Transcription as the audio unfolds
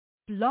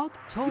Blog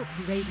Talk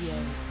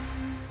Radio.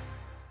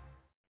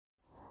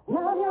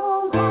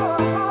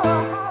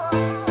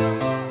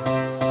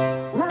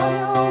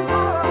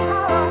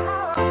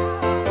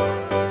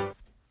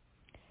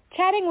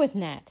 Chatting with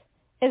Nat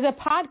is a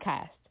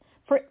podcast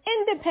for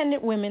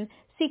independent women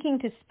seeking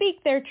to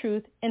speak their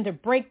truth and to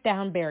break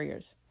down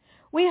barriers.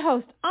 We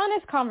host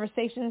honest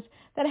conversations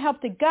that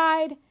help to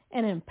guide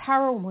and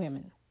empower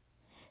women.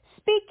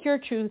 Speak your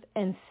truth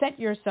and set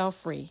yourself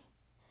free.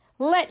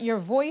 Let your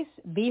voice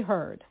be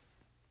heard.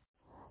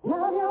 Hi,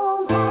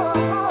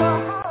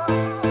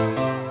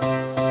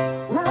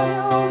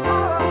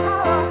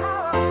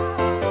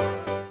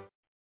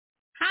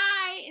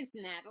 it's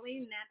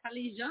Natalie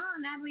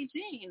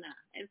Jean.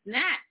 It's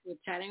Nat with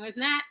Chatting with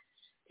Nat.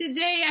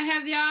 Today I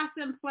have the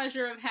awesome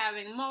pleasure of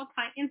having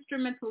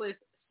multi-instrumentalist,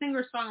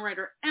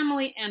 singer-songwriter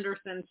Emily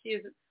Anderson. She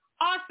is an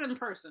awesome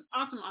person.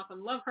 Awesome.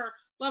 Love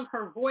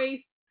her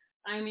voice.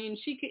 I mean,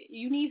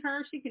 you need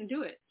her, she can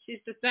do it.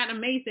 She's just that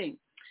amazing.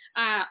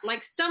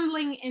 Like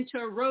stumbling into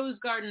a rose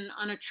garden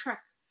on a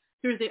trek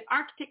through the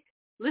Arctic,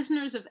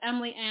 listeners of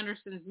Emily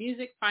Anderson's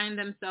music find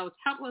themselves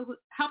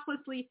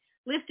helplessly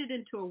lifted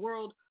into a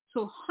world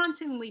so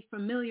hauntingly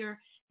familiar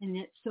and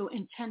yet so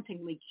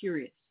enchantingly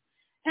curious.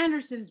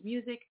 Anderson's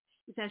music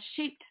is as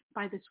shaped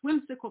by this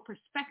whimsical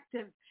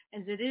perspective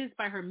as it is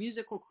by her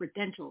musical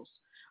credentials.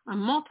 A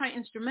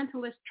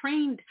multi-instrumentalist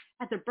trained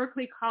at the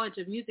Berklee College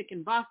of Music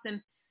in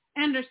Boston,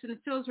 Anderson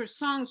fills her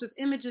songs with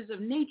images of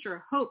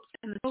nature, hopes,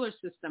 and the solar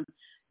system,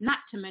 not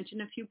to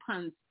mention a few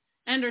puns.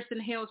 Anderson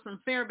hails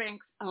from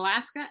Fairbanks,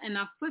 Alaska, and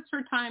now splits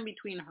her time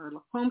between her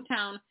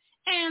hometown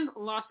and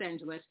Los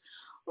Angeles.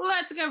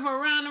 Let's give a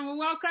round of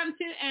welcome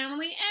to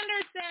Emily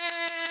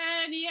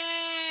Anderson.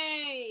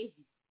 Yay!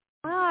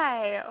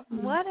 Hi,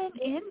 what an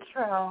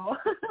intro.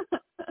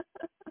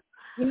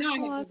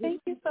 Well,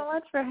 thank you so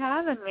much for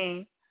having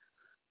me.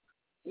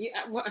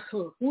 Yeah,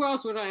 who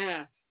else would I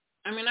have?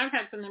 I mean, I've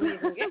had some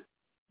amazing guests.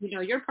 You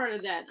know, you're part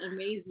of that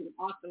amazing,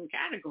 awesome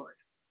category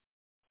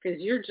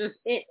because you're just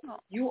it.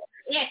 You are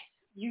it.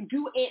 You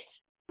do it.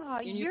 Oh,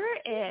 you're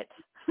it.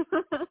 No,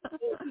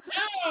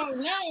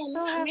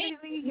 so happy to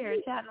be here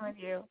chatting with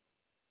you.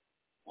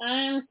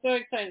 I'm so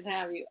excited to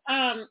have you.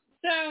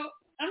 So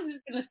I'm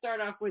just going to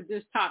start off with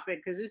this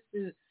topic because this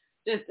is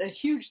just a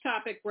huge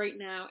topic right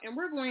now, and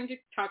we're going to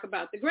talk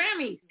about the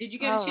Grammys. Did you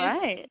get a chance?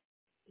 Right.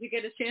 Did you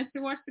get a chance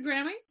to watch the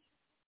Grammys?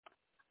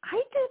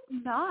 I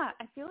did not.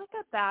 I feel like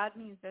a bad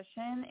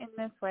musician in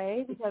this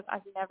way because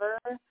I've never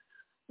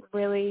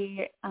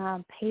really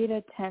paid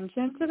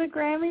attention to the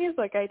Grammys.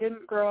 Like, I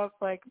didn't grow up,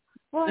 like,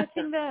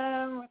 watching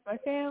them with my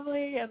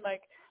family. And,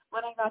 like,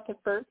 when I got to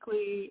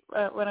Berklee,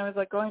 when I was,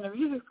 like, going to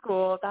music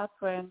school, that's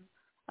when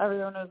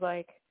everyone was,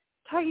 like,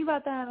 talking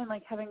about them and,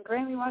 like, having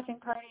Grammy watching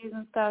parties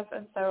and stuff.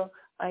 And so,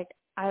 like,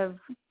 I've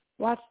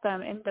watched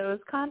them in those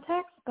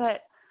contexts.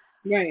 But,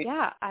 right.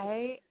 Yeah,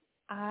 I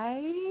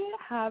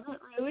haven't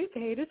really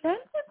paid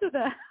attention to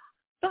that.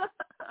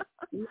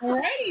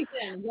 Alrighty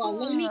then. Well,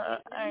 let me.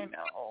 I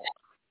know.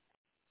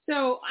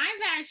 So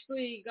I've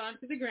actually gone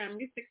to the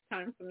Grammys 6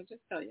 times. Let me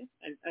just tell you,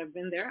 I've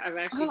been there. I've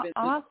actually been.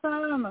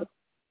 Awesome.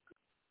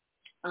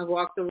 I've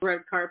walked the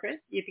red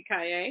carpet.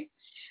 Yippee-ki-yay.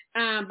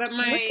 But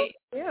my. Look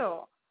at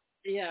you.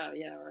 Yeah,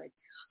 right.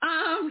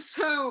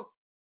 So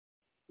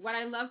what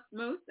I love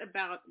most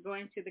about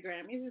going to the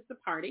Grammys is the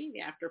party, the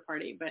after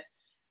party, but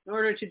in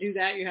order to do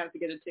that, you have to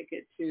get a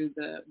ticket to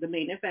the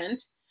main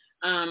event.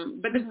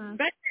 But the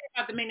best thing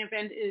about the main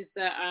event is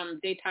the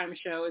daytime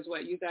show is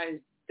what you guys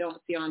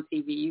don't see on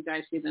TV. You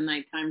guys see the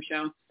nighttime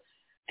show.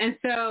 And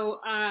so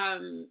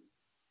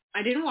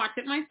I didn't watch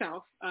it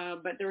myself,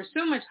 but there was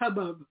so much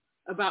hubbub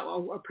about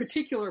a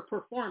particular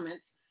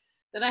performance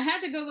that I had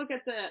to go look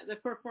at the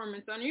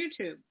performance on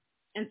YouTube.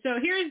 And so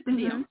here's the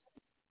deal.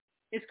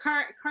 It's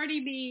Cardi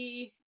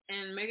B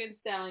and Megan Thee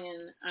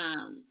Stallion.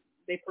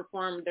 They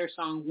performed their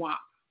song WAP,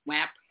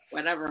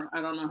 whatever.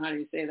 I don't know how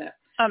you say that.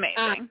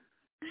 Amazing.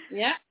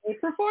 Yeah, they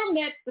performed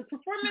it. The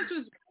performance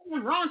was kind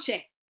of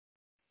raunchy.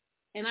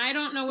 And I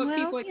don't know what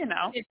people... You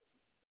know.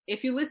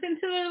 If you listen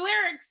to the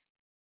lyrics,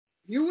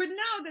 you would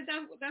know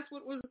that's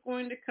what was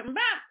going to come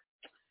back.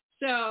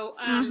 So,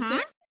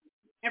 so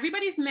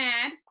everybody's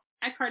mad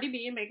at Cardi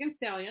B and Megan Thee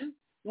Stallion.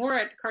 More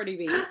at Cardi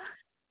B.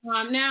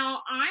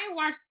 Now, I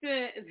watched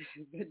the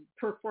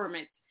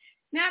performance.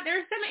 Now, there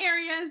are some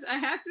areas, I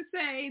have to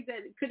say,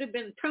 that could have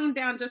been toned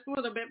down just a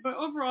little bit, but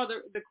overall,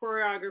 the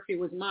choreography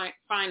was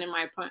fine in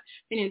my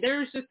opinion. There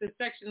was just a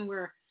section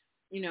where,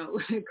 you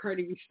know,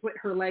 Cardi B split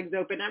her legs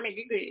open. I mean,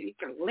 you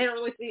can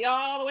literally see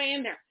all the way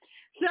in there.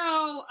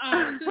 So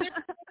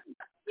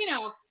you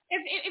know,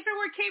 if it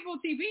were cable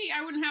TV,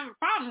 I wouldn't have a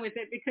problem with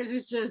it because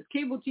it's just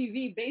cable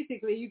TV.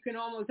 Basically, you can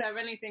almost have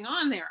anything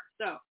on there.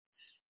 So,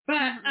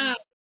 but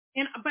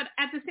but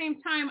at the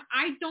same time,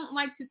 I don't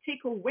like to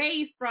take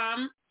away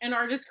from an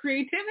artist's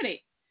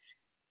creativity.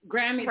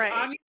 Grammys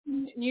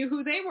obviously knew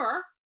who they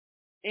were.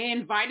 They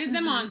invited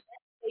them on.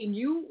 They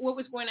knew what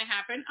was going to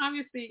happen.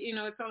 Obviously, you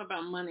know, it's all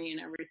about money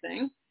and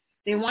everything.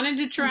 They wanted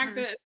to attract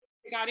the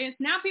big audience.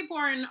 Now people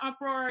are in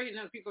uproar.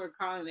 People are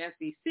calling the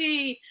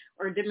FCC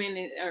or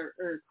demanding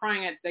or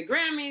crying at the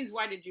Grammys.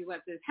 Why did you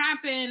let this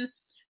happen?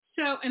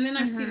 So, and then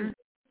I've seen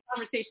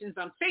conversations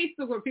on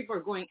Facebook where people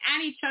are going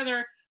at each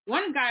other.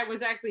 One guy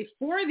was actually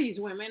for these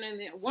women, and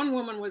one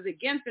woman was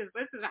against this.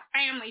 This is a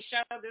family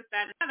show, this,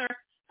 that, and other.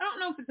 I don't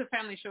know if it's a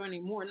family show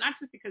anymore, not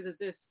just because of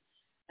this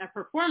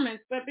performance,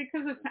 but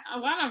because of a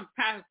lot of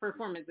past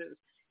performances.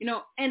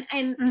 And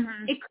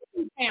it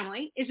could be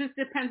family. It just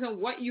depends on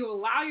what you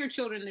allow your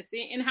children to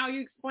see and how you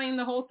explain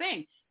the whole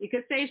thing. You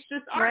could say it's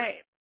just art. Right.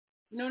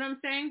 You know what I'm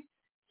saying?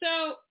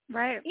 So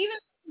right. Even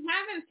if you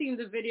haven't seen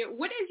the video,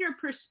 what is your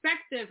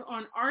perspective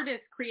on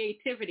artist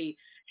creativity?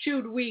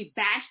 Should we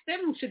bash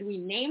them? Should we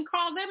name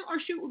call them? Or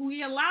should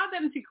we allow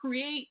them to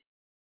create?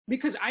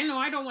 Because I know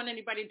I don't want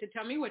anybody to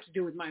tell me what to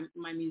do with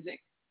my music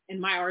and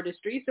my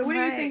artistry. So what do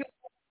you think?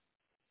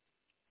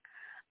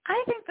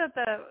 I think that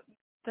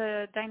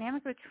the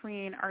dynamic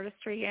between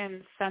artistry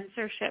and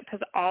censorship has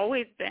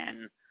always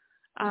been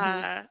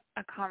a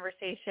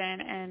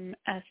conversation and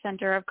a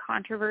center of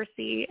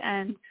controversy.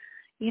 And,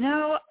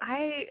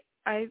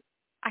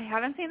 I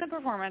haven't seen the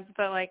performance,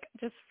 but like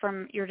just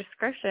from your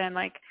description,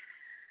 like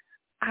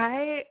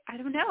I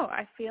don't know.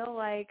 I feel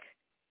like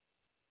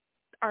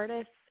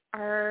artists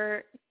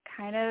are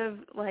kind of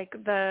like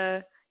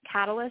the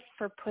catalyst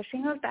for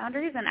pushing those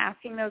boundaries and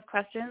asking those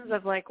questions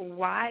of like,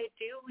 why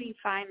do we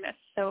find this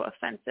so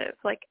offensive?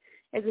 Like,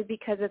 is it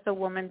because it's a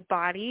woman's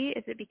body?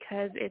 Is it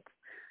because it's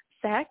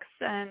sex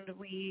and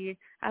we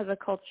as a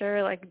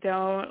culture like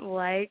don't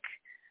like,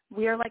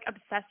 we are like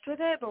obsessed with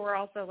it, but we're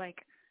also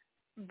like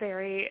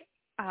very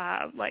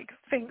like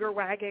finger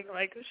wagging,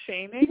 like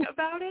shaming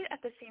about it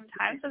at the same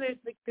time. So there's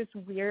like this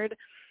weird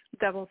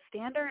double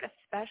standard,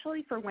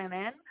 especially for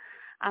women.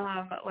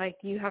 Like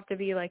you have to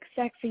be like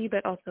sexy,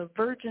 but also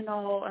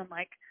virginal. And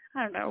like,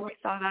 I don't know, we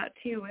saw that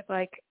too with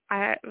like,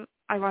 I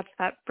watched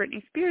that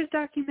Britney Spears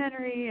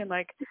documentary and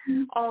like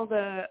all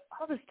the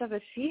stuff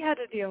that she had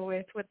to deal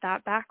with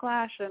that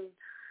backlash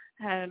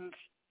and,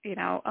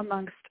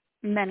 amongst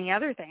many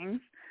other things.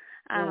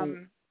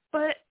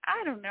 But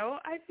I don't know.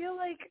 I feel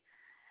like,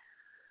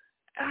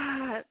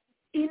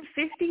 in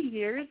 50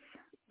 years,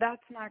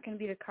 that's not going to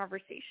be the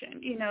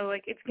conversation.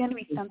 Like it's going to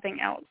be something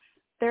else.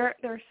 There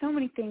are so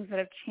many things that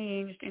have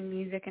changed in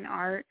music and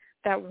art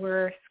that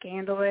were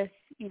scandalous,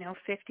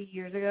 50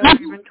 years ago, or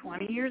even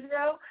 20 years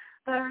ago,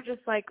 that are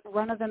just like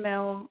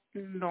run-of-the-mill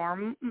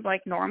normal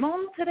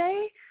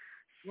today.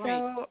 Right.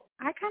 So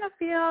I kind of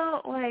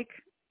feel like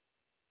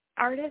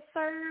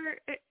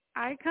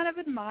I kind of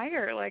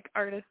admire like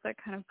artists that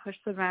kind of push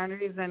the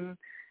boundaries and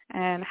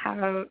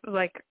have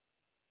like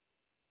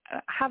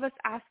have us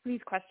ask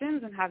these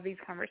questions and have these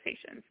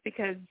conversations,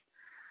 because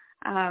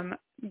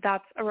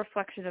that's a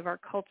reflection of our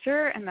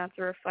culture, and that's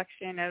a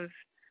reflection of,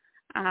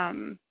 how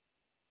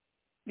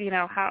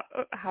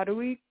do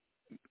we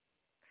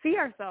see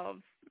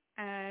ourselves,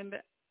 and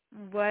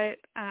what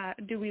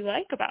do we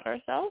like about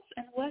ourselves,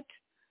 and what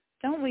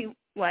don't we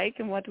like,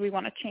 and what do we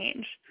want to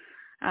change.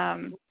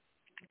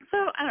 So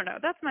I don't know.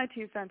 That's my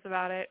 2 cents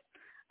about it.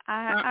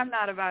 I'm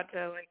not about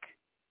to like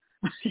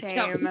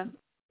shame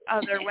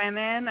other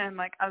women and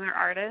like other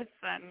artists,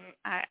 and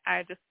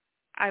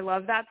I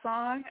love that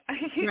song. I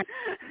think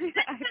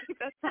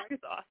that song is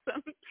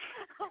awesome.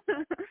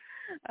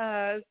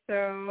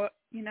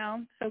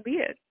 So be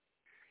it.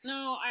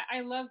 No,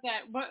 I love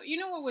that. But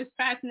what was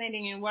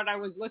fascinating and what I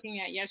was looking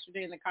at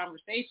yesterday in the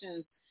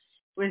conversations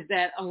was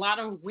that a lot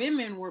of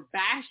women were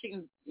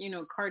bashing,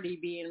 Cardi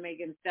B and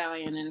Megan Thee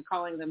Stallion and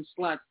calling them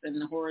sluts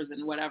and whores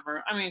and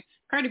whatever. I mean,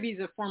 Cardi B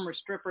is a former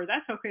stripper.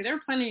 That's okay. There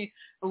are plenty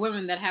of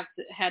women that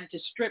had to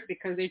strip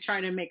because they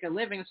try to make a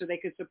living so they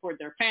could support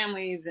their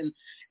families. And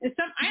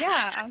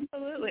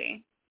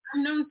absolutely.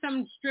 I've known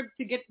some strip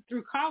to get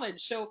through college.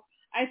 So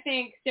I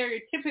think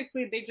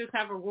stereotypically they just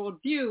have a world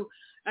view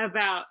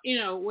about,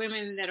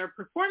 women that are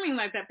performing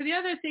like that. But the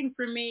other thing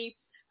for me,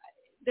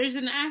 there's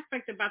an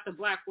aspect about the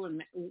black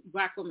woman.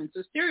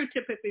 So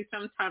stereotypically,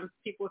 sometimes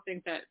people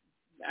think that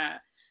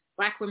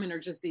black women are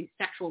just these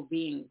sexual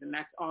beings, and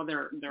that's all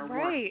their right.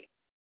 work.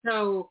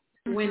 So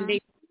when they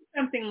see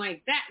something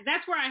like that,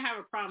 that's where I have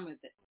a problem with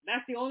it.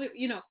 That's the only,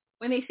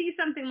 when they see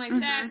something like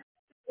that,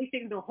 they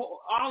think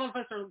all of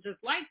us are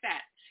just like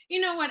that.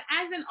 You know what?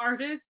 As an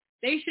artist,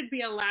 they should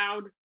be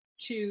allowed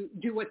to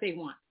do what they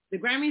want. The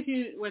Grammys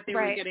knew what they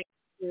were getting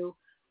to do.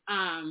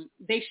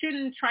 They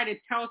shouldn't try to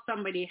tell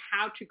somebody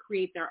how to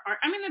create their art.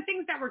 I mean, the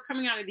things that were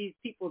coming out of these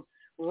people's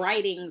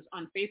writings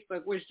on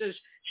Facebook was just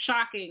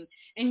shocking.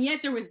 And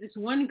yet there was this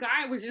one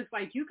guy was just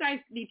like, you guys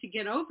need to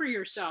get over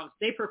yourselves.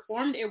 They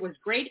performed. It was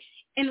great.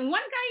 And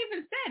one guy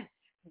even said,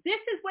 this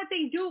is what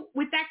they do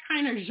with that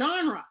kind of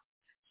genre.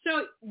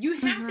 So you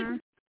have to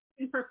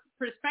in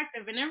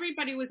perspective. And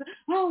everybody was,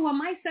 oh, well,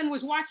 my son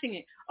was watching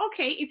it.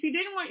 Okay, if you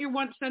didn't want your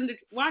one son to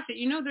watch it,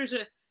 there's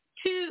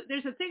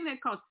a thing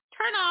that calls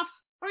turn off.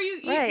 Or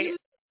you go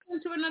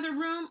into another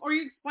room, or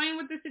you explain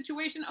what the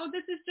situation. Oh,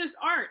 this is just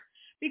art.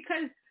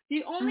 Because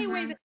the only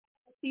way that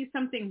you see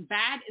something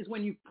bad is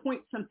when you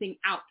point something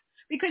out.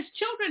 because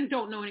children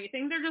don't know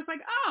anything. They're just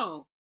like,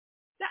 oh,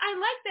 I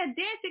like that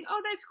dancing.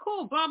 Oh, that's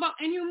cool, blah, blah.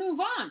 And you move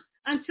on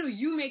until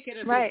you make it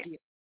a big deal.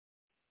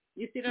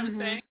 You see what I'm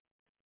saying?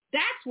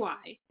 That's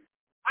why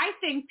I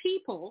think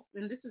people,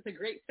 and this is a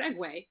great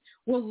segue,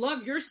 will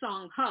love your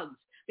song, Hugs,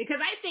 because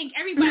I think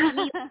everybody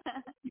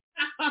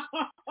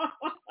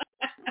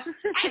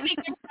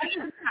needs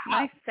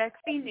my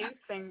sexy new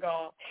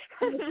single.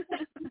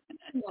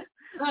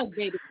 Hug,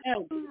 baby.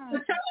 So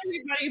tell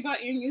everybody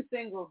about your new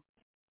single.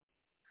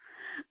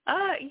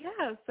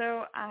 Yeah,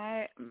 so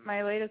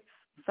my latest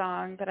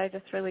song that I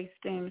just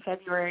released in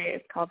February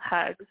is called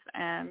Hugs,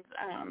 and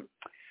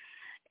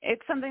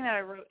it's something that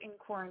I wrote in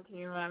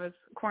quarantine when I was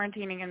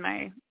quarantining in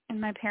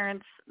my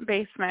parents'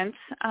 basement,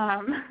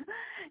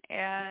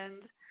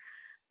 and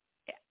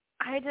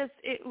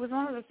it was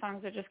one of the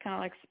songs that just kind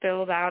of like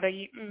spilled out of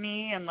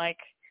me, and like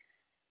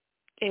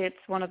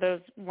it's one of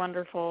those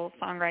wonderful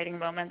songwriting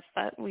moments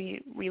that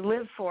we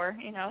live for,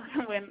 you know,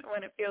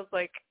 when it feels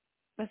like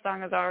the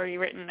song is already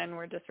written and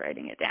we're just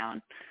writing it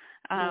down.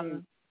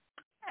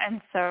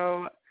 And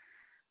so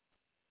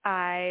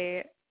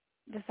I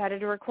decided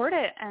to record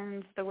it,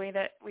 and the way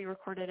that we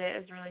recorded it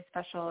is really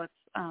special. It's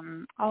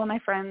all of my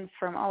friends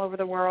from all over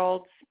the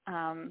world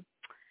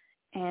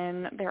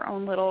in their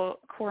own little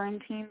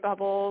quarantine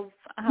bubbles,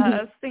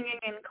 singing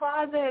in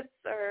closets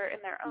or in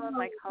their own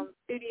like home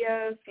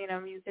studios. You know,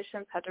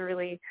 musicians had to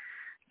really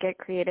get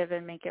creative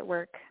and make it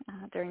work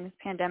during this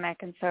pandemic,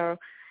 and so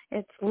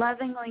it's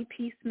lovingly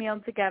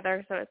piecemealed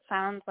together, so it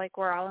sounds like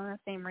we're all in the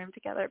same room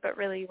together, but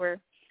really we're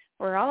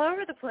all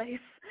over the place.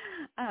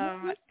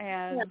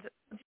 And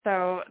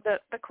so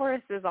the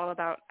chorus is all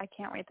about, I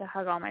can't wait to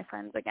hug all my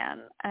friends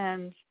again.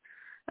 And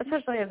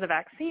especially as the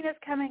vaccine is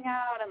coming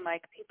out and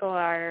like people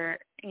are,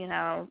 you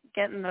know,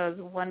 getting those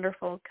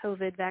wonderful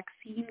COVID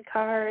vaccine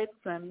cards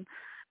and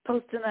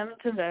posting them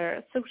to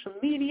their social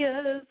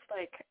medias,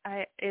 like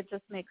it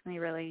just makes me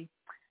really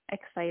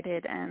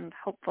excited and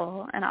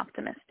hopeful and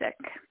optimistic.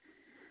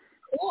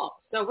 Cool.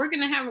 So we're going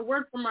to have a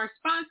word from our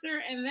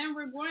sponsor, and then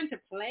we're going to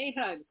play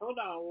Hugs. Hold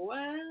on.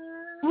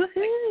 What?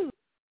 Woohoo!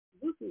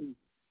 Woohoo.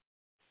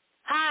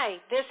 Hi,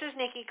 this is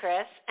Nikki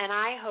Chris, and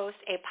I host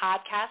a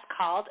podcast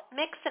called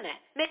Mixin'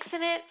 It.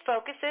 Mixin' It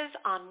focuses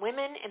on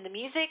women in the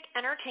music,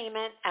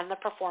 entertainment, and the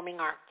performing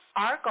arts.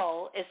 Our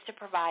goal is to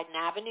provide an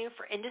avenue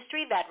for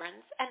industry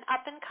veterans and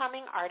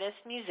up-and-coming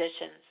artists,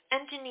 musicians,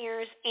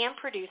 engineers, and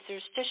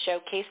producers to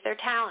showcase their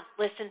talent.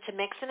 Listen to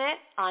Mixin' It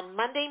on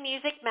Monday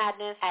Music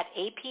Madness at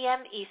 8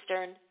 p.m.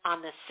 Eastern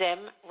on the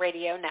Sim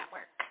Radio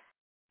Network.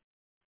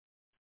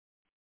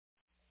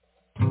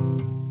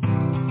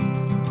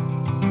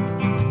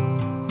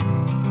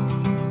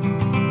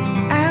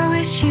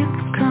 You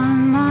could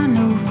come on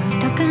over.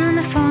 Talking on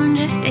the phone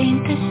just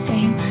ain't the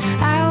same.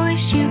 I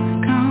wish you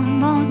could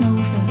come on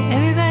over.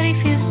 Everybody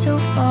feels so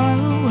far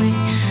away.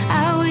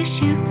 I wish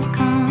you could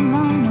come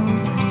on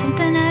over.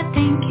 Something I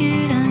think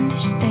you'd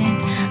understand.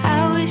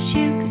 I wish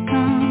you could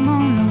come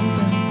on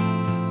over,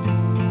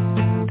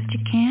 but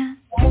you can't.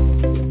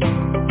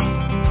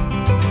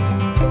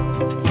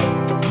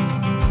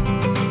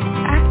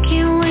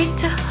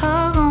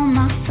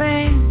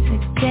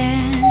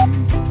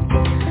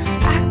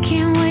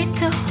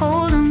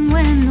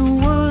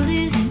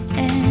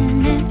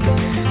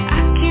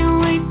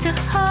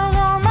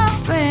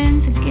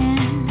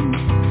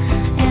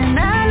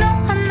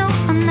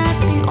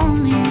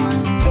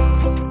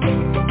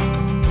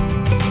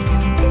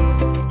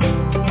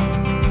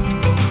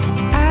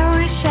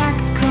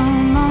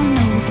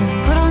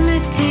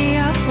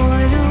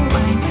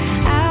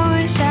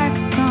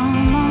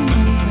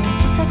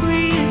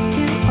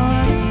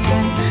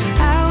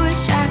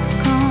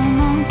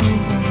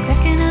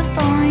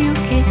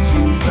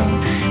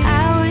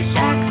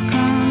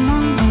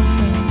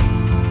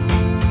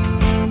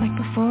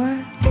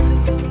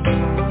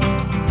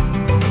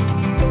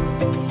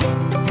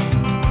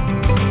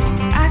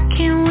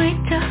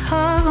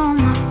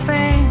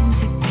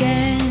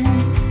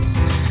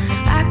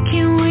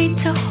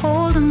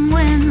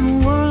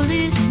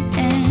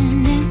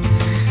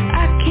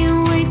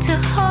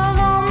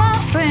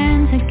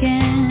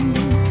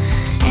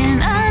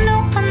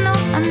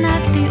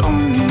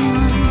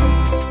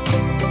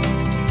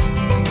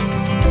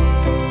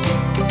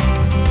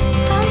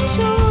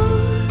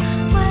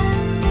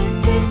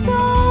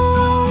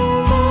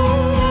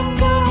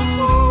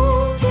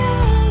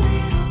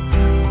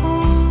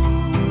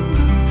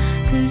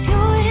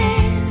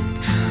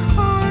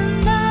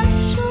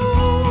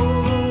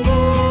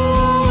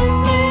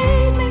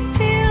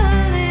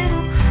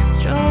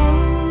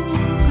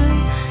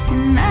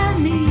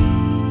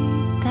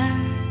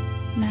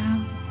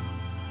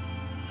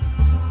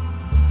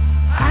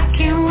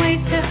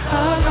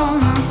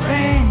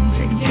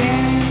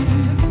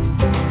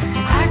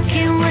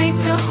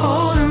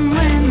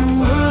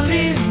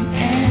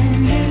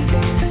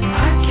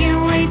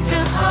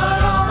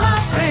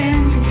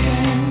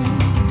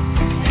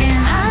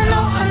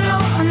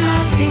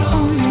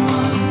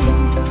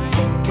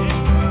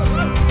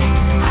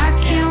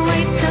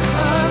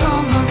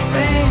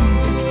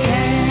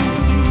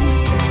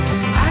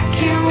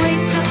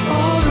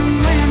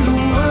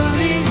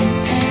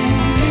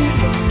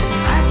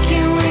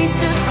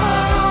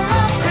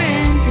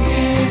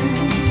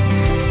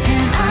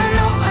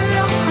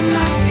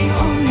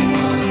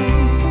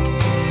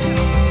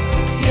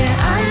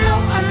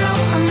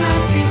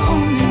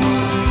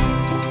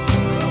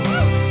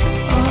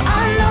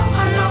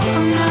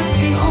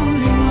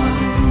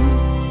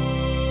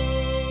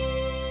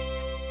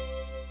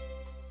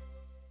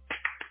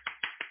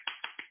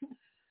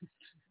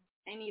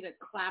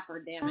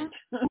 clapper, damn it.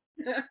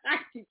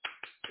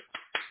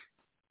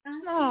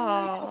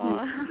 Oh.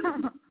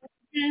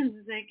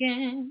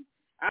 Again.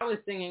 I was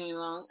singing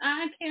along.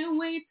 I can't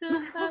wait to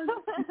hug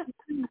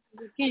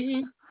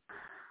again.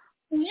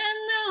 I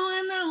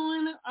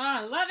know. Oh,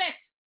 I love it.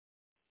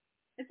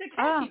 It's a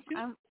catchy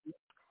tune.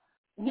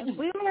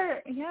 We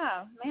were,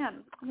 yeah,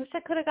 man. I wish I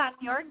could have gotten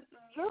your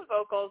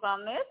vocals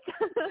on this.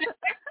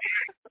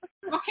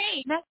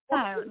 Okay. Next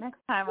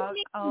time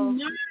I'll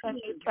send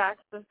you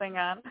tracks to sing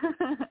on.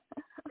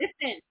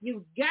 Listen,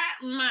 you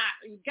got my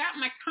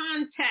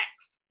contact.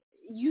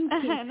 You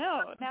can. I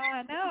know. Now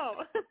I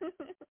know.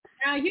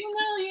 Now you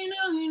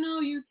know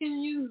you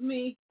can use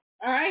me.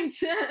 All right.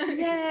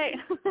 Yay.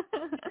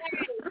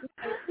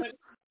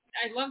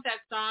 I love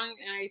that song,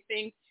 and I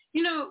think,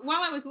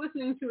 while I was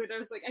listening to it, I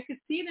was like, I could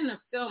see it in a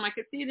film. I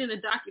could see it in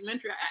a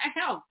documentary.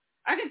 Hell,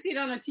 I could see it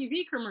on a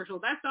TV commercial.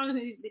 That song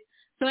is.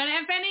 So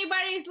if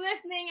anybody's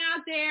listening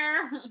out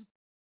there,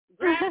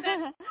 grab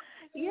that.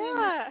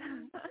 Yeah.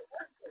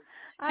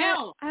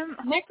 Hell, I'm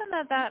hoping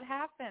that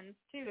happens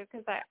too,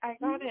 because I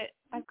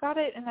got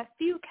it in a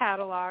few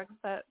catalogs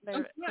that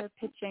they're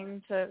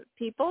pitching to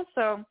people.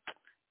 So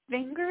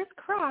fingers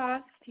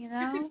crossed,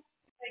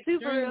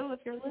 Subaru, if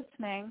you're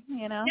listening,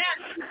 Yeah.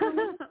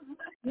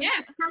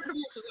 Yes, car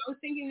commercials. I was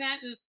thinking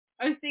that, and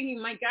I was thinking,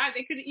 my God,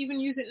 they could even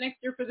use it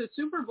next year for the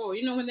Super Bowl.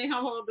 When they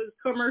have all those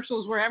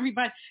commercials where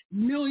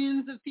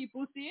millions of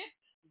people see it.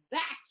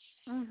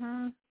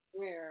 That's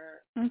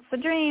where it's the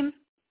dream.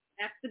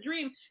 That's the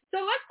dream. So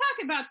let's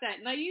talk about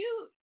that. Now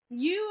you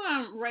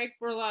write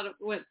for a lot of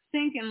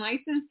sync and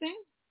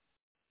licensing.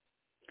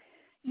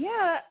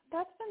 Yeah,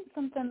 that's been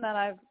something that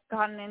I've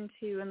gotten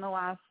into in the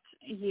last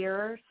year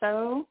or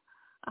so.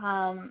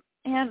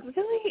 And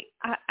really,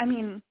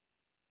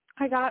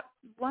 I got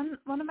one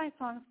of my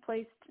songs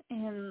placed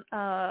in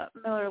a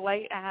Miller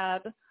Lite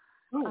ad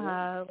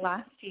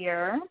last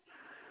year,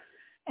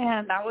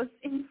 and that was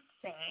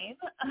insane.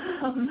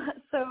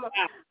 So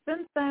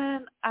since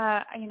then,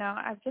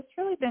 I've just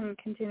really been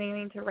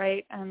continuing to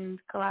write and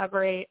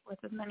collaborate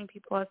with as many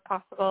people as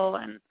possible,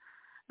 and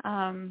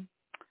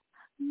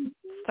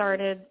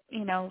started,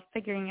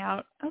 figuring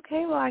out,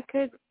 okay, well, I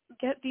could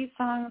get these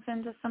songs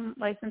into some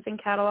licensing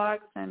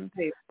catalogs, and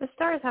the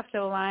stars have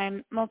to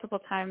align multiple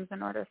times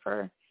in order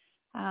for,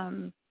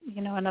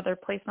 another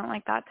placement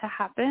like that to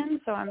happen.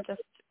 So I'm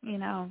just,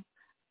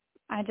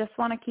 I just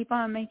want to keep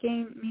on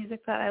making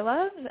music that I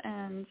love,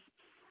 and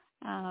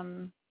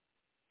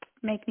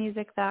make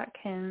music that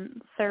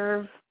can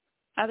serve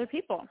other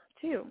people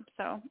too.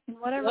 So in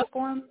whatever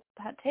form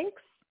that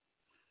takes,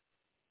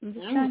 I'm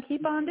just going to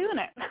keep on doing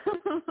it.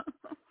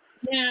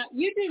 Yeah,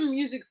 you do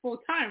music full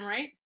time,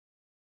 right?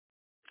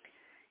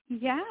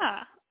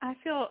 Yeah, I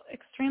feel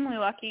extremely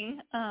lucky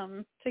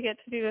to get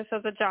to do this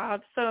as a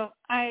job. So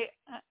I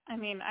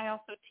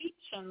also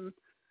teach and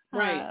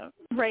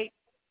write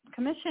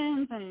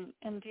commissions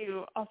and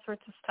do all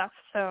sorts of stuff.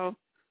 So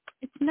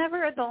it's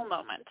never a dull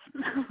moment.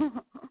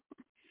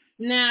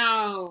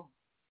 Now,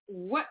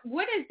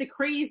 what is the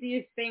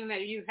craziest thing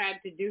that you've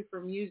had to do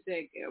for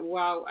music?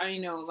 Well, I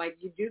know,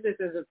 you do this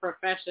as a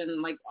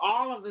profession.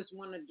 All of us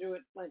want to do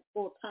it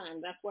full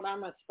time. That's what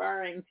I'm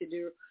aspiring to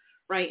do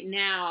right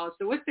now.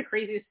 So what's the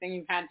craziest thing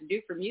you've had to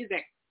do for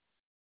music?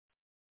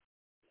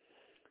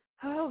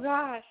 Oh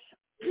gosh,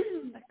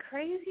 the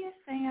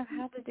craziest thing I've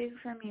had to do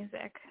for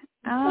music.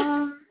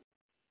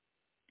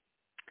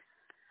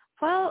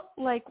 Well,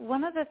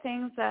 one of the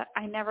things that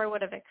I never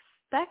would have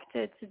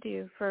expected to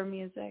do for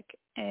music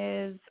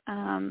is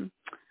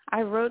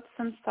I wrote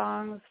some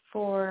songs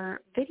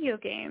for video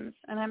games,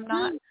 and I'm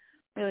not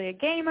really a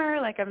gamer.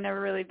 I've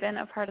never really been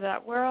a part of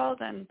that world,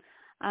 and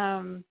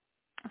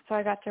so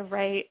I got to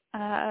write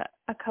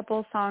a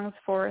couple songs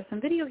for some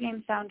video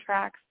game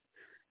soundtracks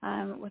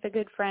with a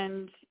good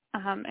friend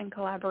and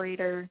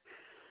collaborator,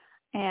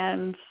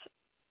 and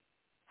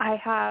I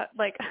had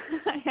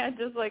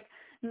just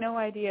no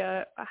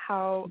idea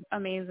how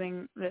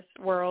amazing this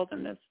world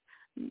and this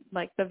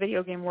the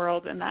video game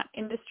world and that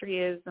industry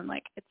is, and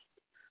it's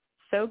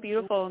so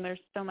beautiful, and there's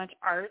so much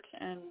art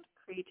and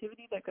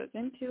creativity that goes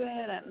into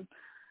it,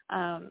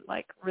 and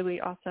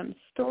really awesome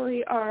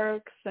story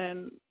arcs,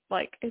 and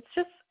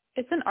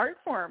it's an art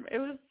form. It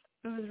was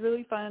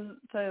really fun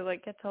to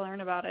get to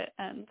learn about it,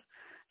 and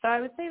so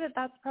I would say that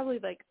that's probably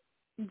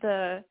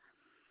the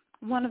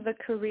one of the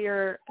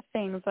career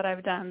things that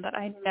I've done that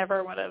I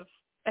never would have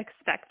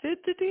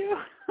expected to do.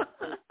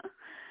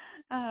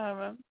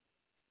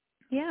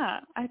 Yeah,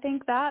 I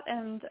think that,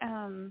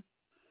 and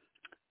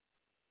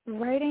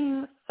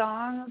writing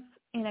songs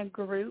in a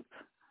group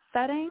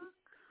setting.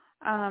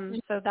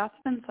 So that's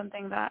been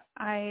something that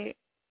I,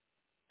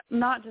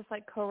 not just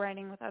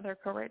co-writing with other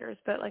co-writers,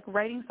 but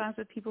writing songs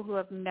with people who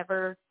have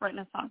never written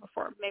a song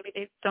before. Maybe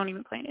they don't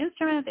even play an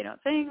instrument, they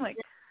don't sing,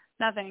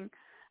 nothing.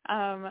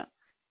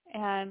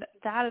 And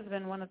that has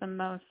been one of the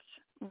most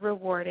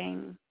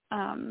rewarding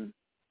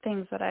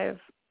things that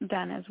I've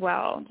done as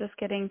well. Just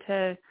getting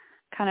to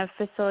kind of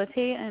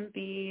facilitate and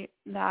be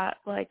that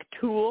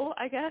tool,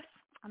 I guess.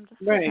 I'm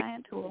just a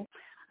giant tool.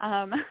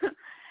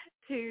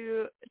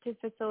 to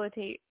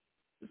facilitate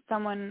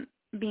someone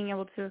being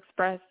able to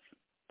express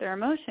their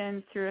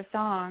emotions through a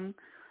song,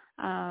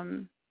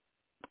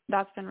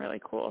 that's been really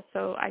cool.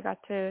 So I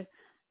got to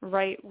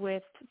write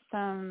with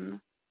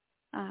some,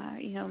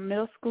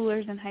 middle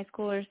schoolers and high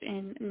schoolers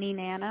in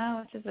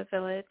Nenana, which is a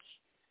village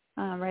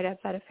right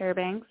outside of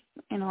Fairbanks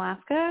in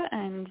Alaska,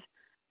 and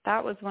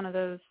that was one of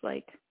those,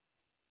 like,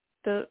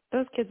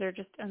 those kids are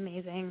just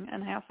amazing.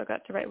 And I also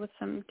got to write with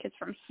some kids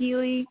from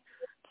Healy,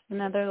 which is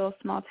another little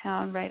small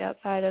town right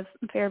outside of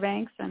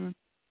Fairbanks, and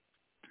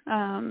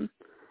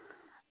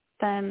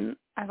then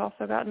I've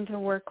also gotten to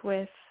work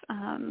with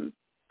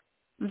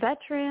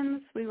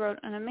veterans. We wrote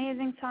an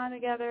amazing song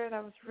together.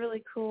 That was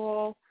really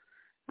cool.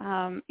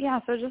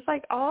 So just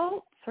like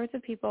all sorts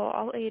of people,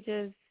 all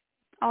ages,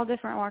 all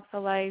different walks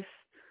of life.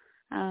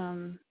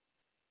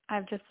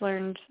 I've just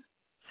learned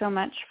so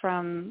much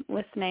from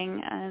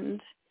listening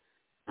and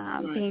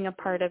being a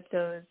part of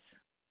those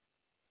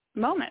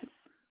moments.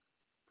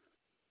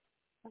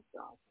 That's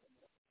awesome.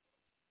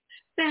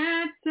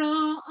 That's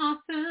so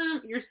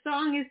awesome. Your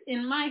song is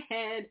in my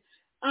head.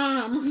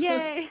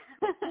 Yay.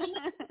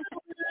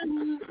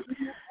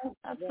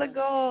 That's the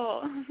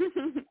goal.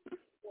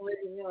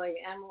 You're like,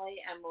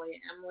 Emily,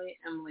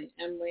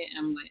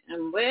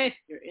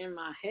 you're in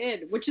my head,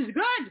 which is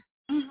good.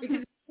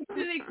 Because what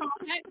do they call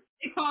that?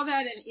 They call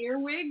that an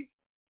earwig.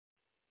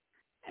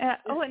 An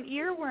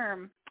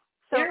earworm.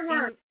 So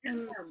earworm.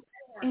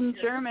 In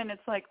German,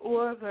 it's like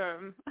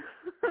Ohrwurm.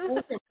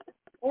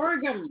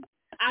 Ohrwurm.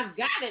 I've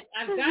got it.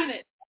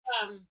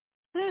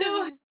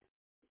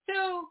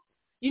 So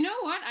you know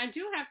what? I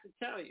do have to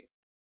tell you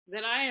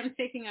that I am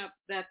taking up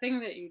that thing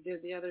that you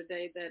did the other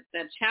day,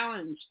 that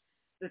challenge,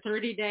 the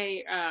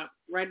 30-day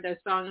write a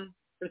song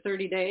for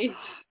 30 days.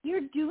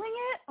 You're doing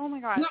it? Oh my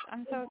gosh,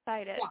 I'm so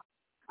excited. Yeah.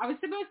 I was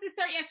supposed to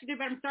start yesterday,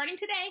 but I'm starting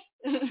today.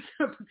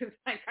 Because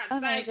I got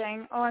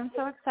amazing. Oh, I'm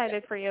so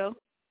excited for you.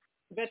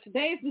 But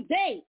today's the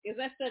day, because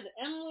I said,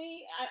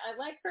 Emily, I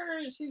like her,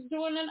 and she's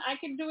doing it. I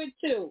can do it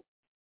too.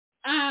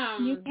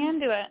 You can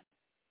do it.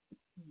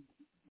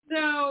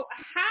 So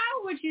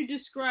how would you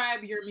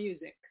describe your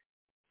music?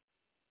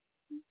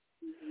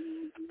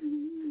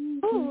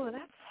 Oh,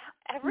 that's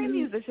every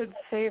musician's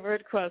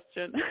favorite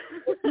question.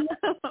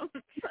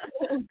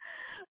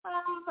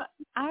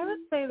 I would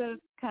say that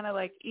it's kind of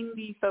like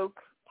indie folk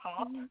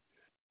pop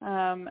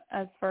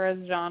as far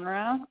as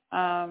genre.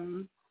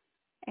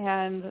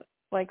 And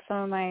like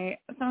some of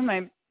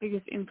my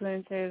biggest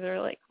influences are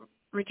like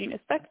Regina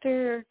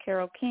Spektor,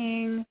 Carole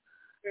King.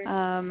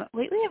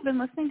 Lately I've been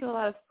listening to a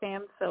lot of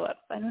Sam Phillips.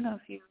 I don't know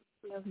if you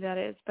know who that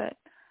is, but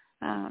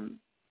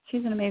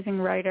she's an amazing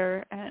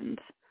writer, and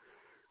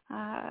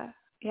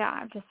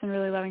I've just been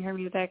really loving her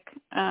music.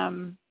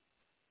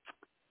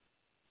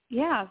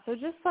 So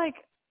just like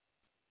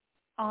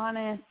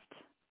honest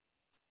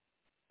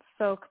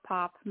folk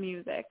pop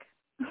music,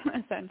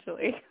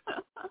 essentially.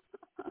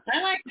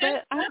 I like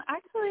that. But I'm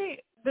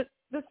actually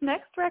this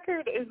next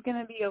record is going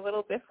to be a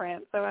little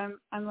different, so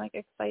I'm like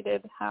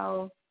excited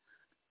how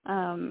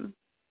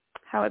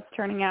it's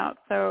turning out.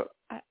 So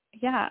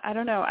I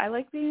don't know. I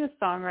like being a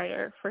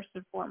songwriter first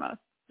and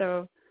foremost.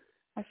 So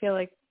I feel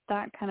like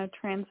that kind of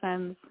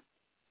transcends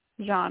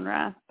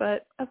genre.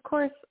 But of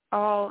course,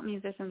 all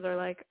musicians are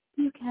like,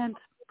 you can't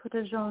put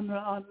a genre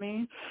on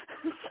me.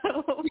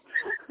 So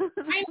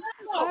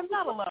I'm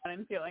not alone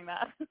in feeling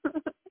that.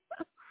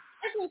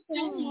 I was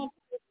saying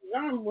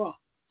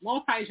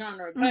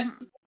multi-genre, but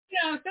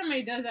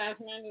somebody does ask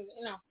me,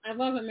 I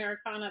love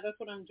Americana. That's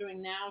what I'm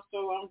doing now,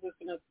 so I'm just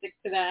going to stick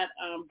to that.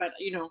 But,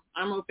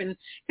 I'm open.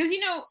 Because,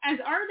 as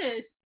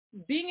artists,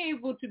 being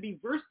able to be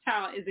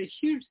versatile is a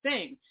huge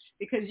thing,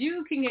 because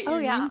you can get your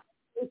music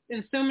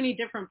in so many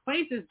different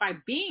places by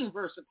being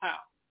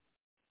versatile.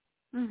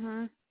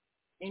 Mhm.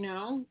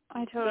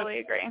 I totally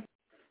agree.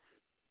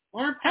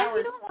 More power. And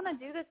you don't want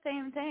to do the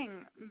same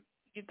thing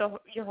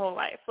your whole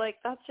life.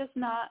 Like, that's just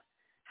not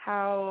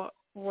how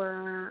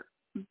we're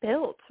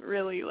built,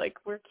 really. Like,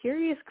 we're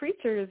curious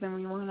creatures, and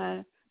we want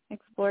to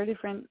explore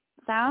different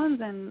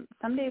sounds, and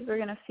some days we're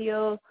going to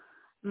feel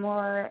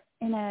more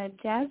in a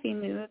jazzy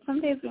mood.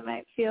 Some days we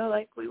might feel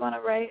like we want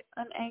to write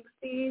an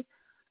angsty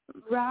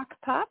rock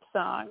pop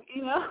song,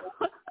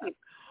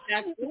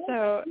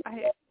 So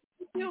I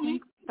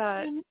think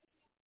that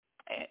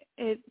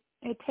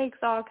it takes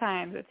all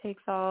kinds. It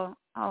takes all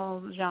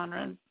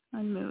genres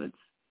and moods.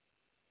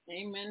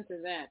 Amen to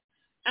that.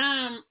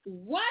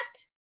 What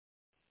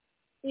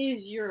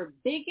is your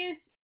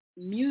biggest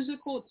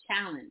musical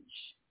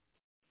challenge?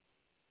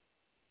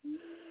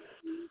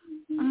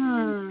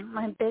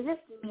 My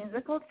biggest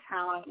musical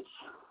challenge,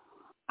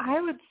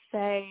 I would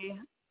say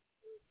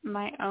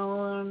my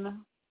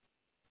own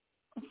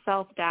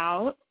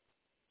self-doubt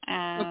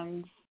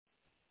and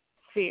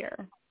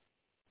fear.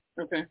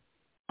 Okay.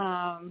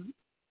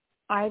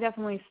 I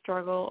definitely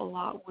struggle a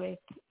lot with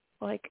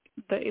like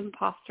the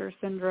imposter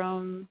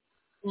syndrome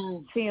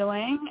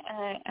feeling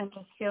and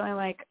just feeling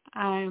like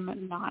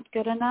I'm not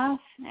good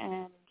enough,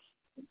 and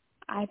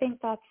I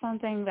think that's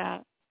something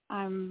that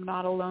I'm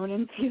not alone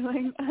in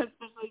feeling.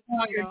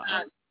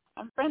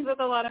 I'm friends with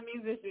a lot of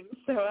musicians,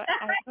 so I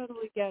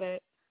totally get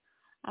it.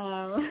 But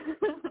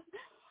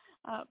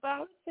I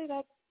would say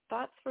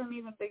that's for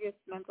me the biggest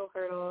mental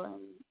hurdle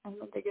and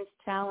the biggest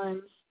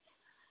challenge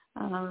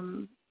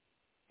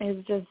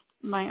is just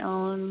my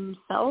own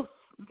self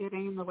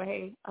getting in the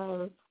way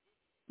of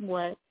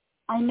what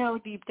I know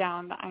deep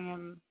down that I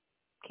am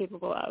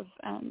capable of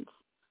and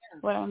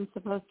what I'm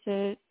supposed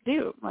to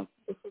do. Like,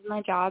 this is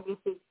my job, this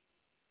is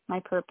my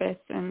purpose,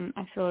 and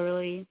I feel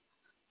really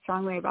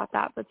strongly about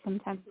that. But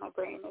sometimes my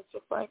brain is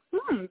just like,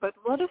 but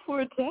what if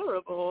we're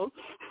terrible?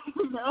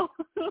 No,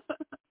 I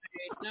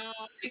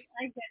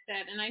get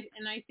that, and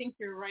I think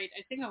you're right.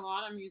 I think a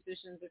lot of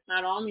musicians, if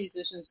not all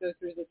musicians, go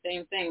through the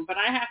same thing. But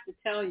I have to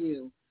tell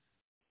you,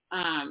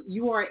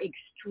 you are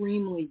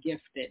extremely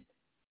gifted,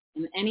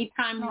 and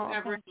anytime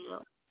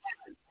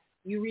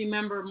you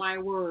remember my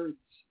words.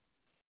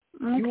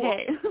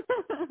 Okay.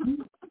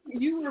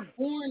 You were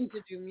born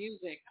to do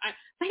music. I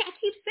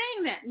keep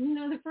saying that. You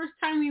know, the first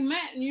time we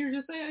met, and you're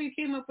just like, oh, you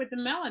came up with the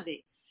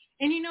melody.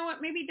 And you know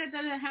what? Maybe that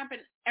doesn't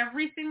happen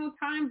every single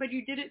time, but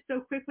you did it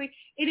so quickly.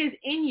 It is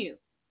in you.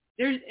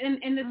 There's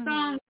and the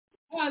song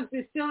 "Bugs"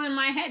 is still in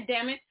my head.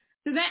 Damn it!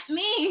 So that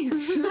means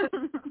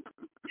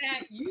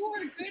that you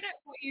are good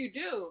at what you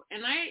do.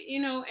 And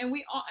and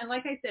we all, and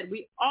like I said,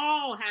 we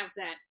all have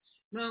that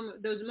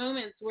moment, those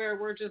moments where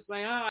we're just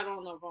like, oh, I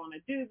don't know if I want to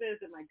do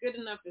this. Am I good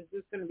enough? Is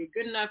this going to be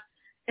good enough?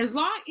 As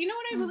long, you know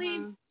what I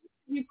believe?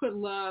 You put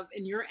love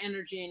and your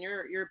energy and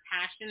your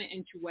passion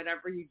into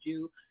whatever you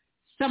do,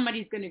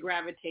 somebody's going to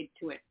gravitate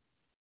to it.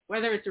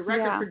 Whether it's a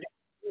record producer,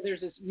 whether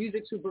it's a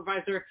music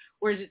supervisor,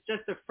 or is it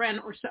just a friend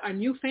or a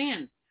new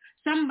fan?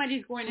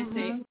 Somebody's going to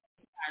say, oh,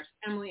 gosh,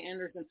 Emily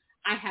Anderson,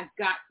 I have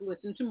got to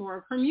listen to more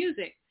of her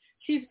music.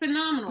 She's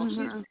phenomenal. She's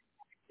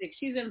fantastic.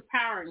 She's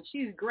empowering.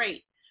 She's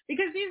great.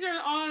 Because these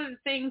are all the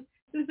things,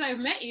 since I've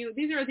met you,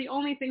 these are the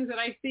only things that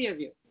I see of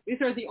you.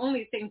 These are the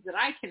only things that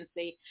I can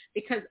see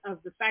because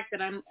of the fact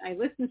that I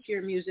listen to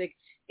your music,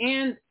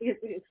 and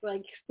it's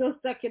like still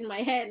stuck in my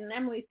head, and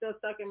Emily's still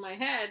stuck in my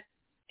head.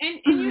 And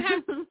you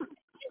have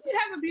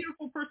a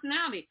beautiful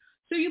personality.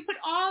 So you put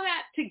all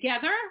that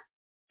together,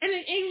 and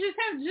you just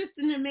have just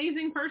an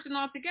amazing person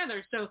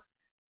altogether. So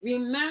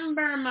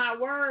remember my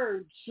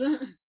words.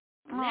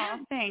 Oh,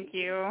 thank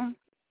you.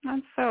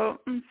 That's so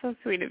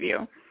sweet of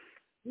you.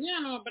 Yeah,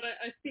 no, but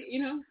I speak,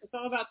 it's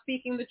all about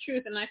speaking the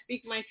truth, and I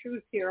speak my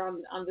truth here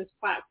on this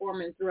platform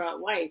and throughout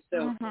life.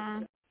 So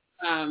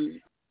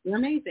you're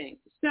amazing.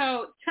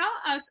 So tell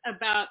us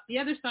about the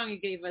other song you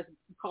gave us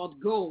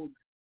called Gold.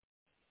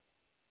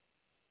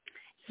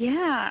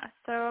 Yeah,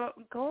 so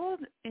Gold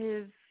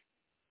is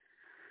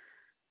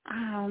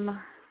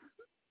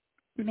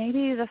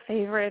maybe the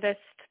favoritist,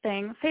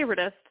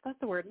 that's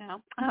the word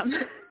now,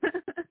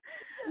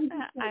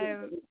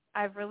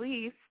 I've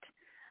released.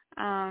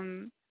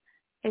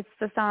 It's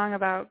the song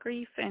about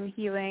grief and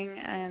healing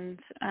and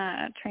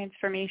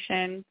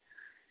transformation,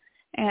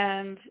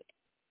 and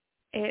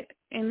it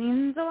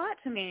means a lot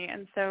to me.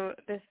 And so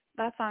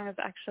that song is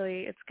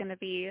actually, it's going to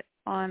be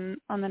on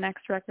the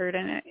next record,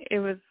 and it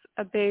was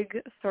a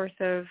big source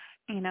of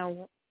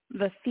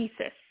the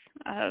thesis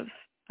of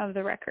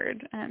the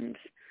record, and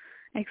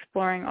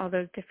exploring all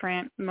those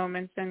different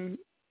moments in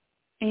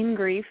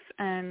grief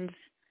and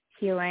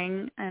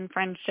healing and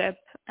friendship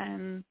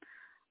and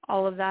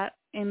all of that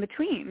in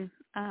between.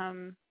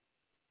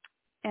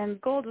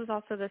 And Gold was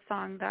also the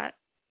song that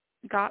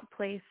got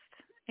placed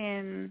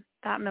in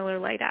that Miller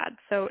Lite ad.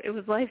 So it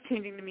was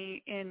life-changing to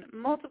me in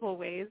multiple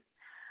ways.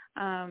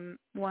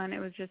 One, it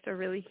was just a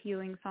really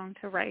healing song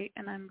to write,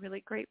 and I'm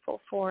really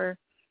grateful for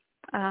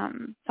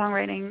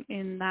songwriting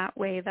in that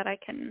way, that I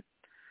can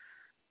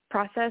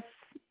process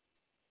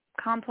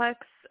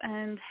complex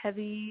and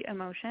heavy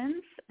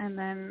emotions, and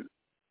then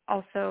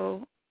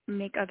also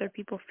make other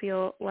people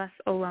feel less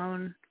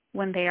alone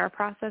when they are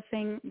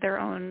processing their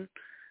own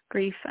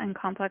grief and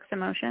complex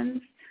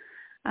emotions.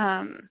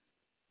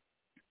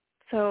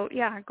 So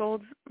yeah,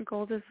 Gold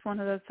is one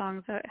of those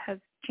songs that has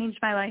changed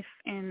my life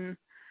in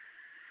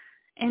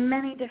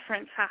many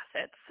different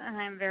facets, and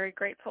I'm very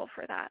grateful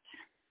for that.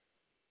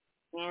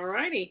 All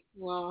righty.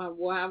 Well,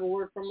 we'll have a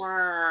word from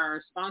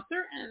our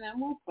sponsor, and then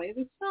we'll play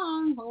the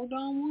song. Hold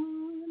on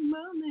one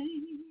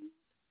moment.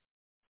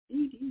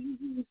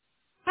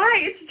 Hi,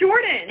 it's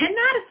Jordan and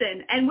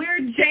Madison, and we're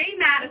Jay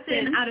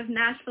Madison out of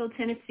Nashville,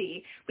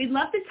 Tennessee. We'd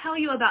love to tell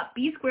you about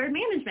B Squared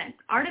Management,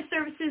 artist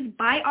services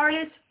by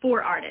artists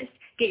for artists.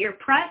 Get your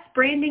press,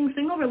 branding,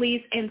 single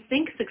release, and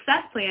sync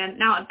success plan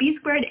now at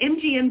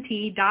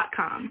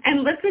bsquaredmgmt.com.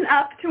 And listen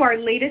up to our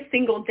latest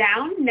single,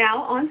 Down,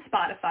 now on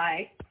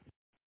Spotify.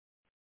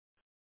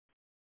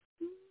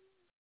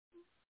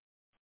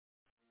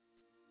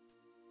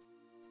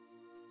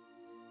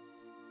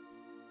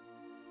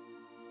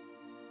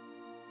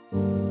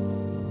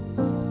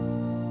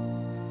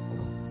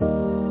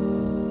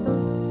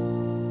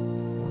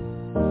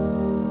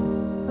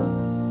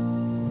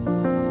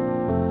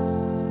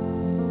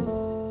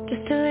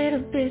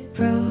 Bit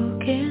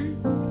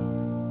broken,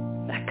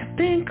 like I've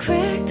been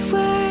cracked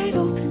wide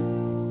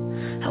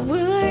open. How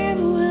will I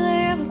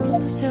ever put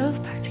myself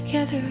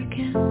together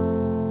again.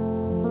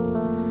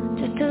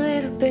 Just a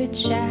little bit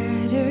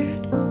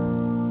shattered,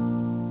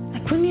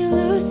 like when you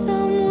lose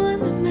someone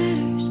that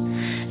matters,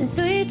 and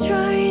so you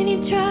try and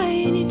you try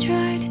and you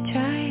try to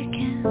try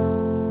again.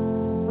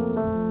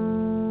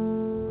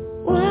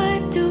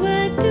 What do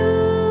I do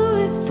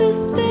if the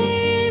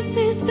space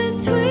is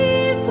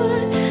between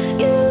what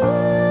used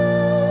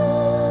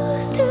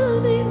to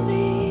be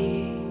me?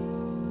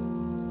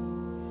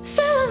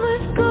 Fill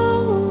with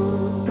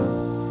gold,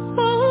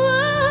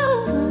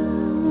 oh,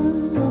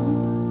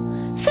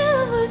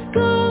 fill with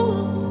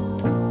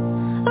gold,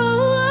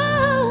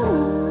 oh,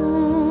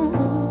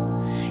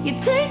 you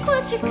take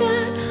what you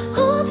got,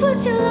 hold what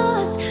you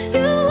lost,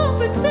 you won't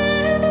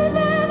pretend it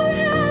never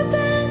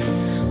happened,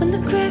 when the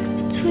cracks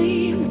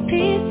between the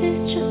pieces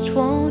just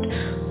won't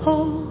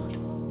hold,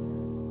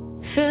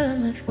 fill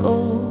with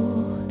gold.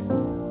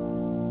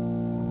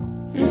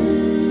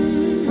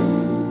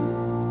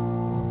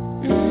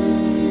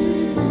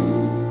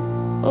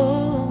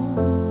 Oh,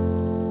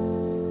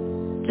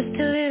 just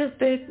a little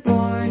bit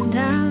worn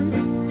down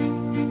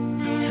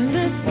from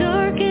this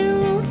dark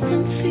and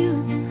lonesome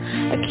feeling.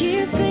 I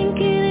keep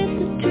thinking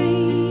it's a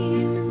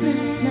dream and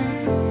it's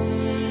not.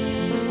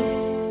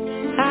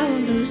 I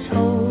will lose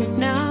hope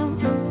now,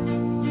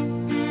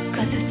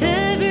 'cause with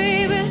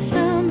every breath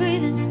I'm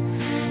breathing,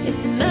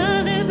 it's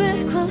another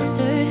breath closer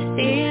to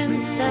seeing the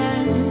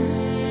sun.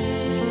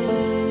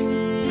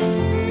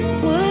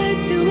 What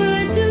do I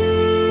do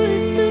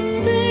if the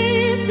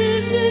space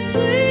is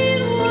between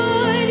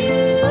what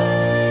used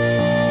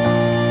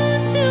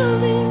to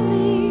be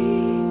me?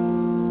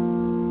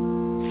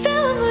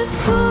 Fill with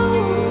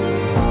gold,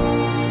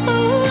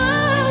 oh,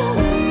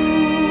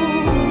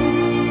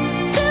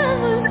 fill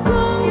with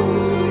gold,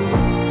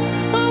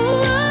 oh,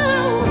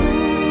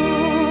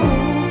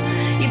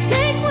 you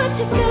take what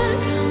you got,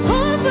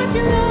 hold what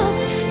you lost,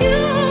 you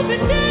won't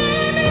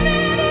pretend it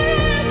never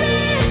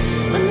happened,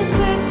 when the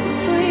cracks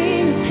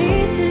between the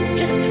pieces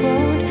just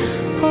won't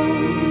hold,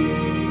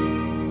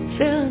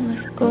 fill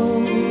with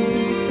gold.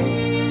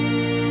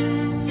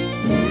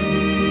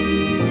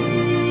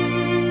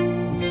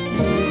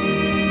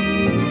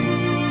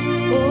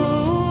 Oh,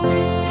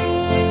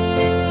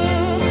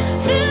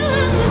 fill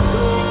with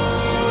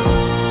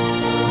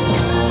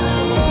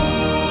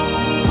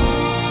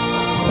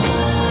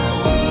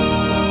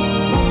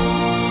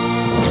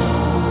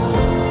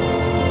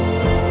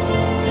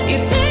you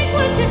take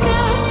what you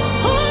got,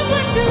 hold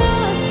what you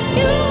lost,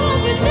 you won't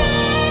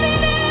pretend it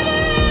never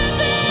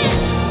happened,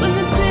 when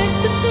the cracks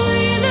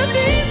between the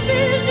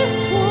pieces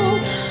just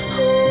won't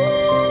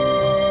hold,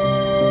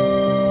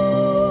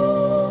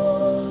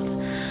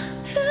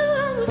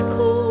 fill with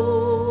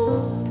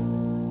gold.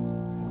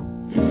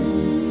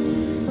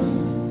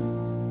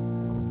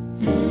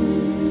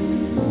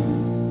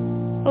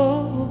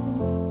 Oh.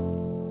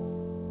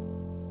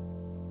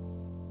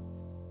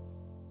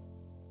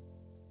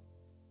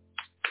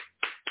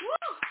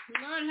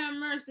 Lord have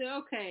mercy.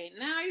 Okay,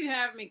 now you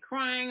have me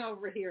crying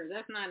over here.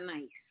 That's not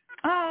nice.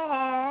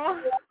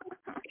 Oh.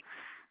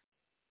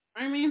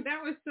 I mean,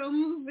 that was so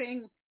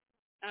moving.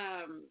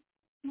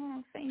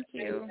 Oh, thank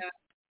you.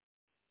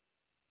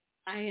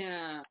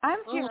 I'm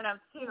I'm tearing up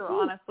too,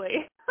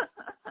 honestly.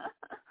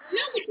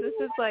 This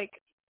is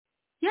like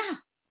yeah.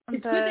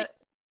 It's good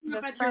the that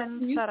about your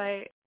friends music. that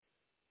I.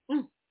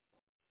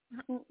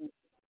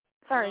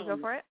 Sorry, go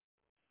for it.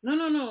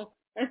 No.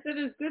 I said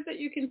it's good that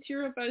you can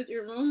tear up at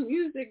your own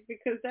music,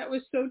 because that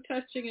was so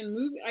touching and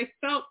moving. I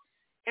felt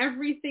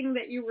everything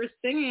that you were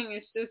singing.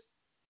 It's just,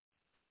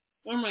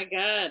 oh my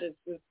God, it's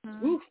just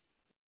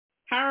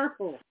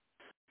powerful.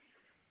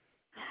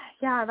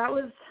 Yeah, that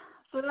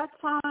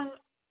song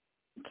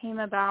came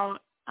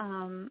about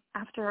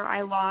after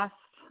I lost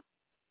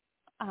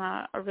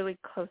a really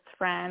close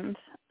friend,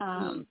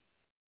 and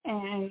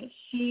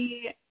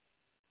she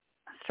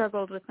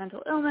struggled with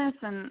mental illness,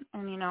 and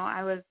you know,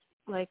 I was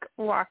like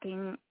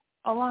walking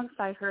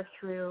alongside her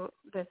through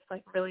this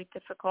like really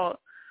difficult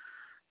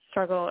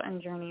struggle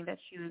and journey that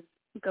she was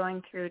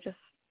going through, just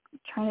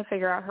trying to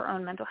figure out her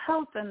own mental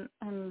health, and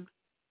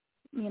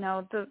you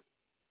know,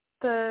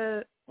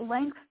 the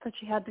lengths that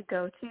she had to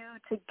go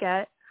to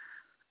get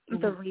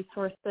the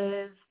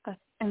resources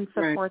and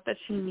support that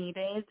she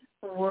needed,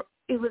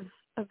 it was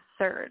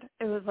absurd.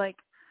 It was like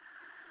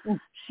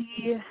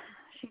she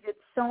did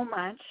so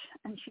much,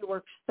 and she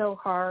worked so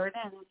hard,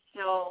 and it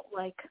still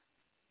like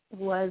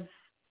was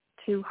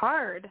too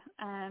hard.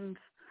 And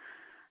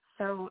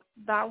so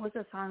that was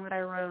a song that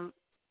I wrote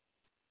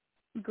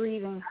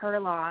grieving her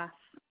loss.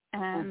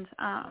 And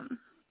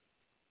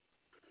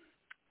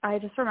I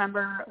just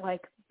remember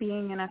like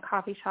being in a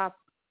coffee shop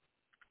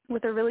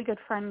with a really good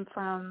friend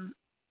from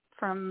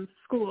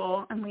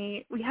school, and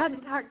we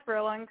hadn't talked for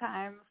a long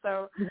time,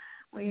 so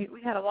we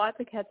had a lot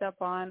to catch up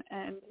on,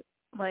 and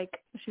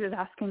like she was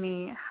asking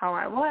me how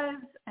I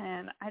was,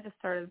 and I just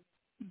started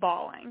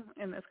bawling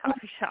in this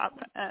coffee shop,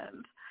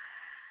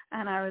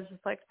 and I was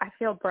just like, I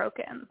feel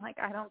broken. Like,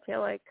 I don't feel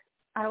like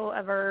I will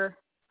ever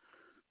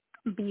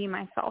be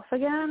myself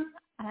again.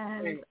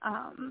 And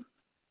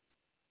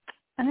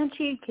And then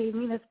she gave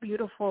me this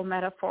beautiful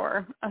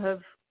metaphor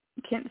of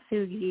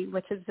kintsugi,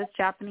 which is this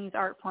Japanese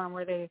art form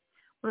where they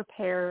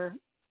repair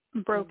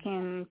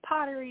broken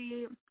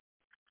pottery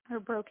or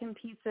broken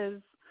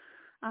pieces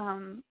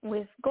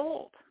with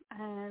gold.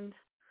 And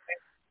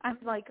I'm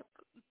like,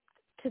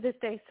 to this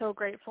day, so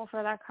grateful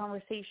for that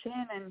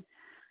conversation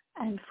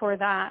and for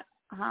that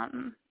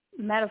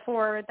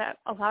metaphor that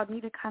allowed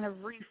me to kind of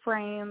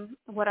reframe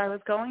what I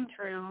was going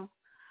through.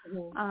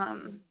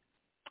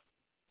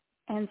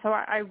 And so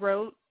I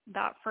wrote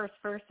that first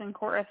verse and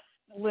chorus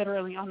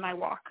literally on my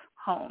walk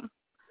home.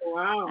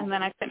 Wow. And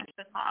then I finished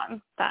the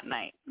song that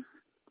night.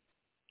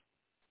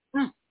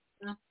 I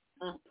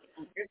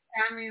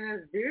mean,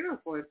 it's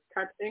beautiful. It's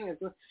touching.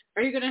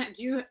 Are you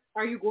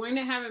going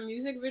to have a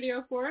music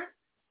video for it?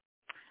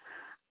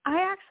 I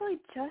actually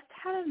just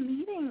had a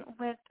meeting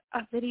with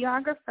a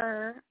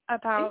videographer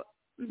about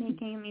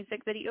making a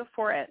music video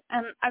for it.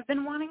 And I've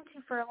been wanting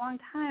to for a long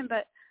time,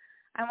 but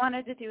I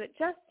wanted to do it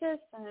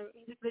justice, and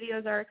music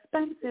videos are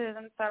expensive,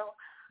 and so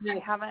I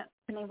haven't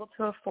been able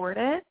to afford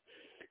it.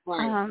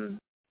 Right.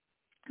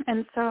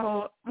 And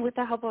so with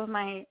the help of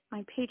my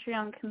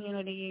Patreon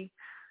community,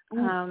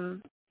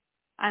 I'm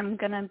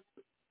going to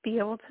be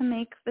able to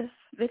make this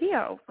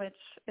video, which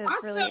is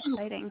really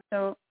exciting.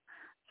 So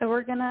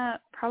we're going to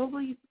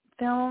probably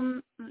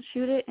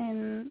shoot it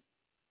in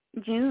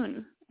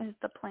June is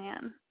the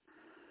plan.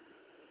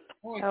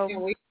 Oh, I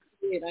can't wait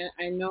to see it.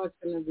 I know it's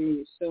going to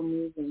be so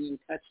moving and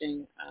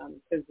touching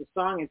because the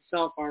song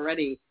itself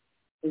already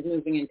is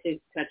moving and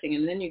touching,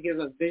 and then you give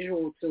a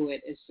visual to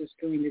it. It's just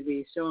going to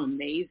be so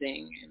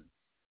amazing. And,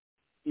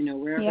 you know,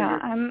 wherever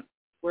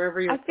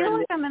you're I feel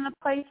like I'm in a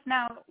place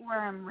now where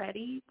I'm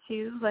ready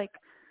to. Like,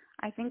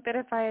 I think that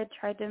if I had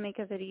tried to make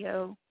a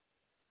video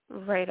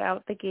right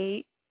out the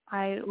gate,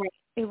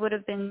 it would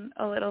have been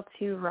a little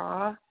too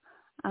raw.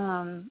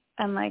 And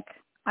like,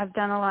 I've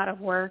done a lot of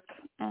work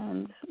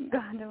and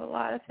gone to a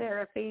lot of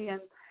therapy,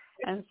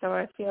 and so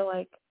I feel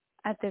like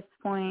at this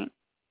point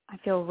I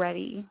feel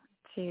ready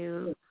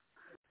to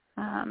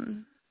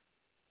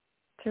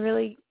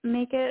really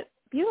make it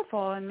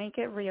beautiful and make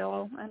it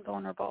real and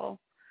vulnerable,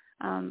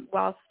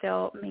 while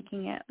still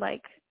making it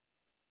like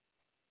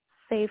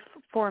safe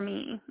for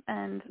me.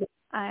 And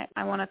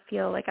I want to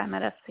feel like I'm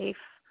at a safe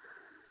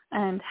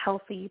and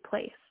healthy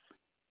place.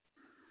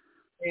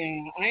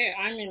 Yeah,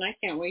 I mean, I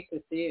can't wait to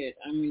see it.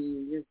 I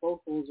mean, your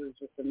vocals are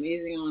just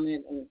amazing on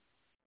it, and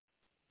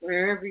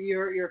wherever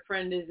your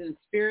friend is in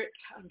spirit,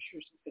 I'm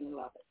sure she's gonna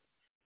love it.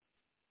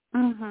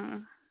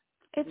 Mhm.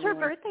 It's her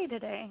birthday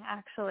today,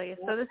 actually.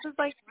 So this is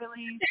like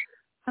really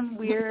some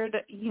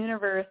weird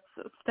universe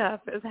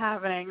stuff is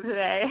happening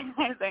today,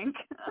 I think.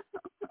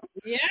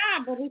 Yeah,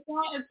 but it's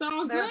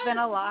all good. There's been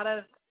a lot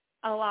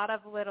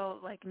of little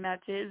like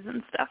nudges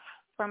and stuff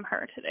from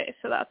her today,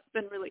 so that's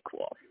been really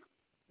cool.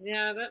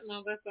 Yeah,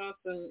 that's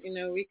awesome. You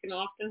know, we can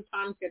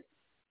oftentimes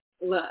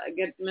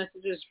get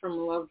messages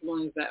from loved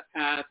ones that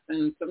pass,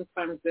 and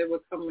sometimes they will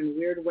come in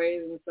weird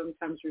ways, and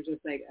sometimes you're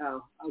just like,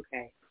 oh,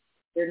 okay,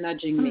 they're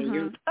nudging me.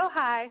 Mm-hmm. Oh,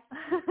 hi.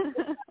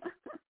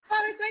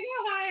 It's like,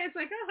 oh, hi. It's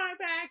like, oh, hi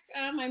back.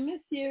 I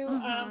miss you.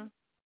 Mm-hmm.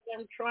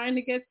 I'm trying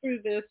to get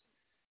through this.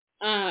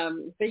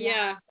 But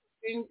yeah,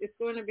 it's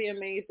going to be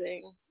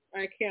amazing.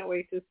 I can't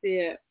wait to see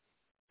it.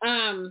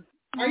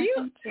 Are you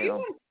on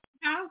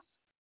Clubhouse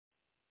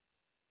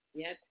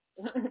yet?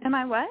 Am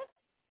I what?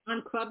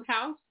 On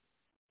Clubhouse?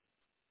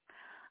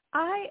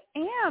 I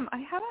am. I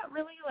haven't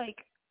really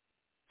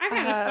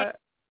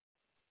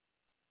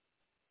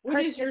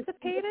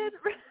participated.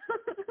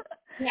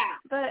 Yeah.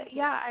 But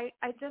yeah,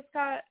 I just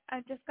got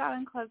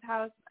on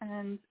Clubhouse,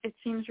 and it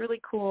seems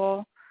really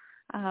cool.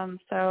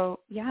 So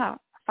yeah,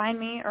 find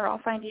me or I'll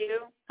find you.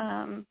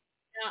 Yeah,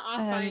 I'll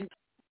find.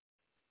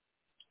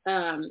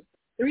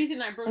 The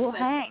reason I broke we'll that.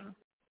 Hang.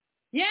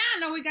 Yeah,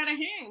 no, we gotta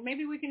hang.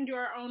 Maybe we can do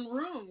our own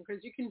room,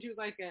 because you can do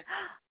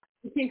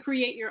you can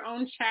create your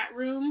own chat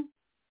room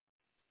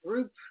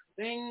group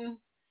thing.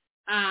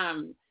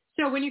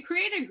 So when you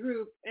create a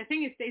group, I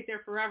think it stays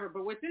there forever.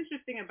 But what's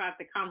interesting about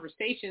the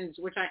conversations,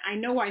 which I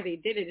know why they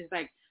did it, is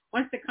like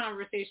once the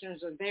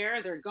conversations are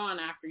there, they're gone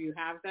after you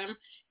have them.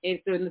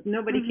 And so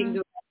nobody can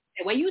go,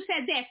 well, you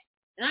said this,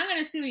 and I'm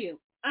going to sue you.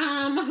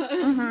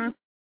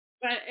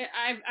 But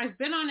I've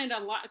been on it a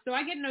lot. So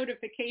I get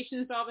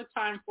notifications all the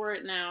time for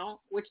it now,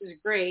 which is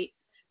great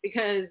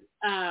because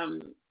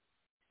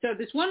so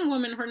this one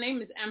woman, her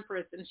name is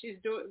Empress, and she's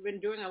been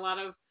doing a lot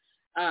of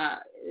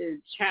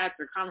chats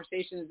or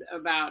conversations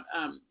about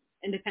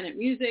independent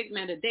music,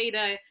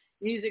 metadata,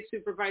 music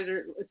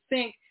supervisor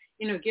sync,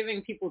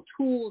 giving people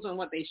tools on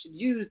what they should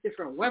use,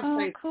 different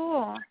websites. Oh,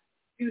 cool.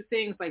 Do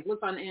things like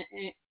look on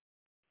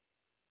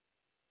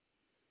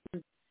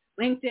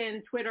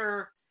LinkedIn,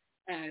 Twitter,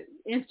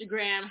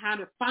 Instagram, how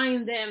to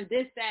find them,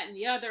 this, that, and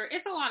the other.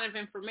 It's a lot of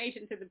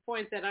information to the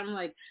point that I'm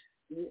like,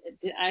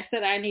 I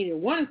said I needed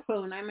one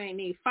clone. I may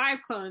need 5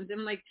 clones.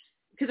 I'm like,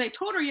 because I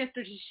told her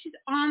yesterday, she's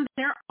on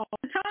there all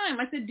the time.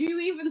 I said, do you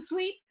even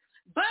sleep?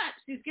 But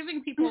she's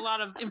giving people a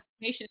lot of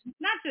information. It's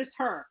not just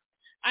her.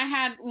 I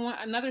had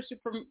another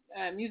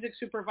music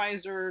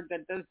supervisor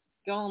that does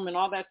film and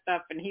all that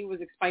stuff, and he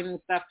was explaining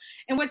stuff.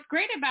 And what's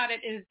great about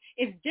it is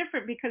it's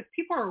different because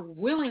people are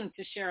willing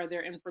to share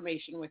their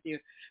information with you.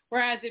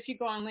 Whereas if you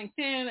go on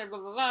LinkedIn or blah,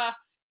 blah, blah,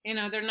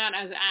 they're not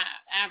as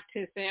apt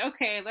to say,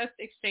 okay, let's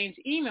exchange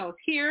emails.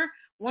 Here,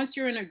 once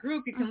you're in a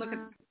group, you can look at,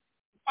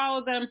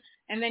 follow them,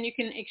 and then you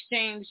can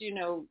exchange,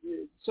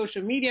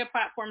 social media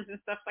platforms and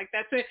stuff like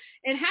that. So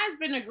it has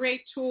been a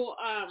great tool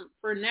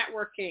for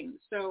networking.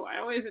 So I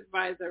always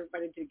advise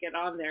everybody to get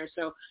on there.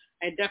 So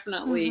I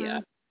definitely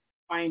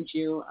find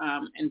you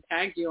and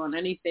tag you on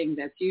anything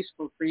that's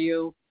useful for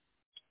you.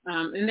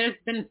 And there's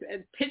been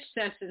pitch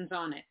sessions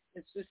on it.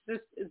 It's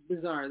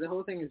bizarre. The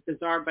whole thing is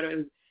bizarre, but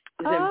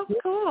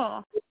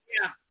cool.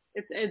 Yeah,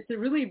 it's a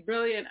really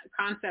brilliant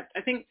concept.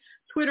 I think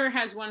Twitter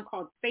has one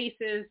called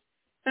Spaces.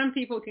 Some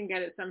people can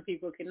get it, some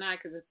people cannot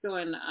because it's still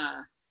in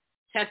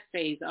test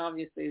phase.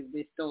 Obviously,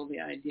 they stole the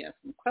idea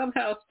from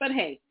Clubhouse, but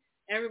hey,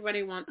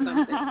 everybody wants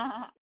something.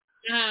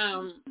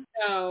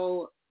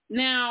 So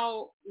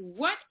now,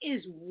 what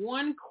is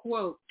one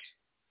quote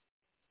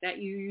that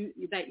you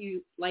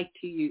like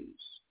to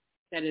use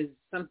that is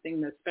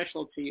something that's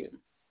special to you?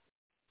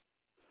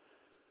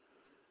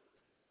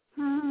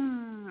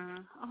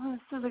 Oh,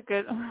 this is a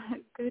good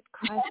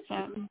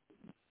question.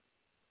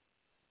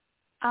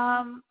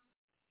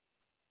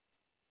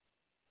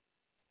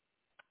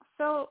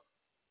 So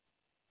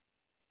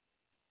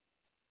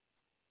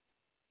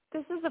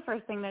this is the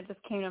first thing that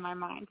just came to my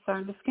mind, so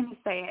I'm just going to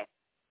say it.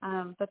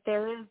 But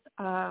there is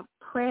a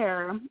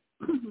prayer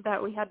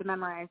that we had to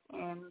memorize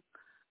in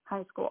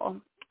high school.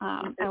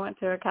 I went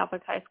to a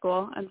Catholic high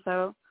school, and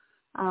so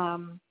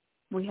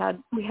we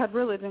had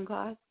religion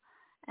class,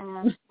 and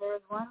there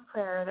was one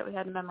prayer that we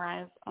had to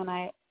memorize, and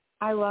I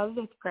love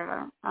this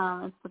prayer.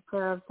 It's the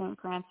prayer of St.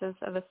 Francis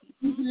of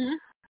Assisi,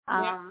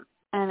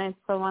 and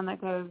it's the one that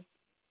goes,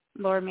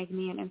 Lord, make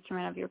me an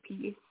instrument of your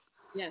peace.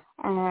 Yes.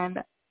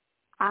 And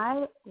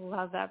I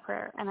love that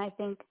prayer. And I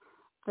think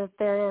that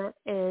there's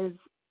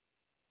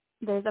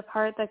a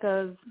part that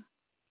goes,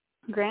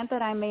 grant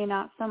that I may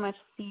not so much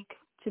seek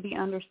to be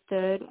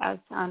understood as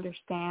to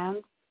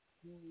understand.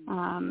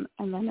 And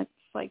then it's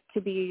like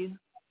to be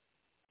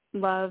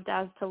loved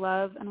as to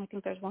love. And I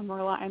think there's one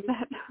more line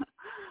that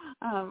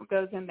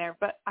goes in there.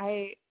 But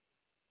I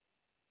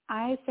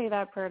say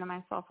that prayer to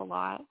myself a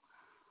lot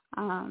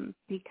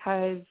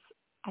because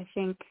I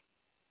think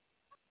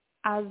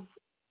as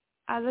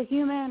a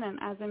human and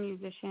as a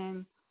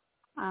musician,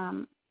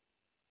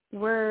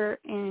 we're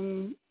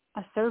in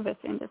a service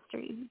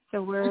industry.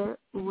 So we're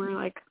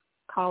like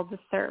called to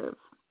serve,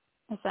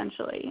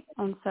 essentially.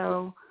 And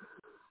so,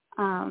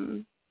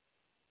 and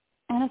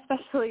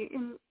especially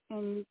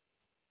in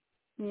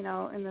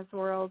this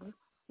world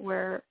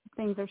where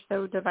things are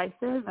so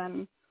divisive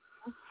and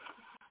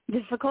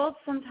difficult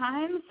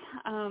sometimes,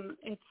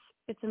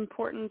 it's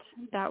important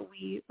that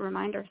we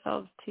remind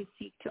ourselves to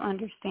seek to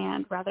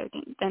understand rather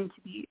than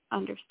to be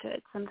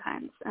understood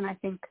sometimes. And I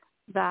think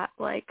that,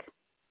 like,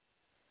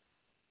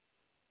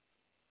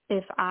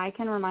 if I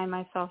can remind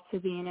myself to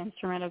be an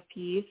instrument of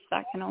peace,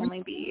 that can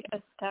only be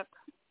a step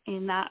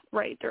in that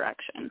right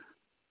direction.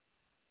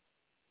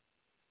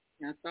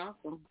 That's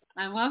awesome.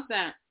 I love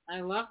that.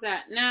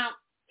 Now,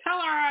 tell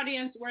our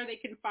audience where they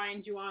can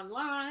find you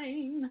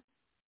online.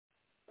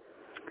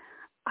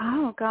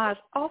 Oh, gosh.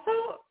 Also,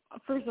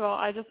 first of all,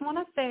 I just want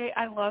to say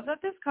I love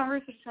that this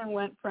conversation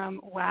went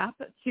from WAP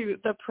to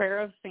the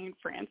prayer of St.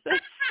 Francis.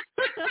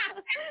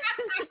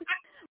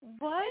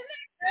 What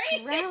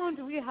ground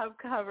we have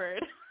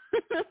covered.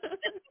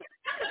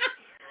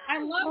 I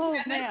love Oh,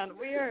 that. man,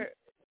 we are...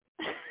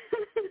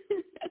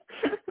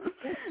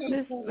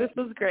 This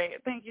was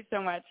great. Thank you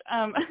so much.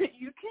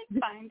 You can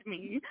find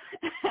me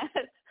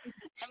at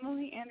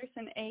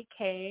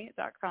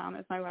EmilyAndersonAK.com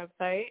is my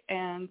website,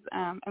 and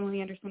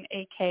Emily Anderson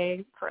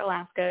AK for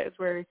Alaska is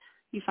where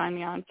you find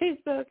me on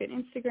Facebook and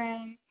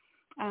Instagram.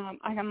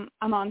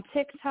 I'm on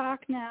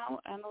TikTok now,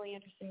 Emily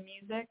Anderson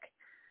Music,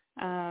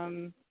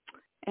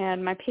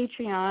 and my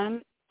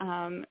Patreon.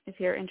 If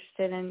you're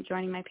interested in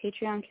joining my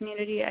Patreon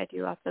community, I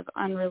do lots of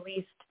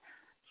unreleased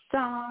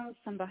songs,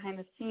 some behind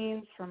the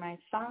scenes for my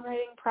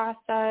songwriting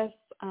process,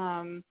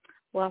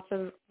 lots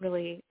of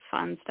really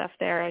fun stuff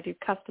there. I do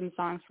custom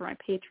songs for my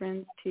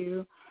patrons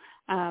too.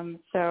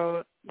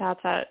 So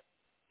that's at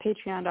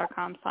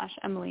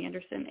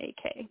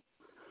patreon.com/EmilyAndersonAK.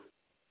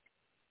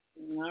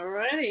 All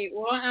righty.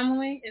 Well,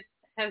 Emily, it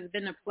has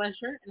been a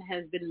pleasure and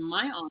has been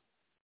my honor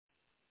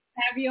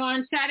to have you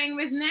on Chatting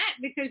with Nat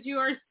because you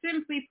are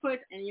simply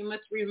put, and you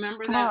must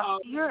remember that. Oh,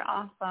 you're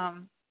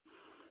awesome.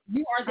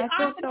 You are the I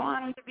feel so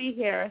honored to be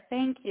here.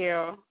 Thank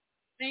you.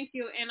 Thank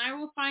you. And I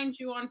will find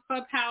you on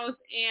Clubhouse.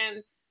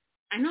 And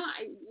I know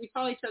we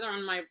follow each other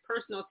on my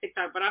personal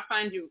TikTok, but I'll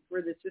find you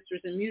for the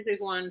Sisters in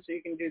Music one so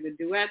you can do the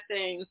duet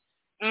thing.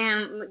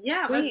 And,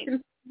 yeah, Sweet.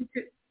 let's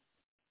continue.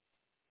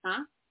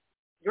 Huh?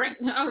 Great.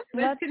 Oh,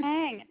 Let's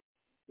hang.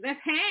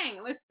 Let's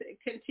hang. Let's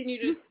continue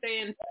to stay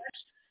in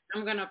touch.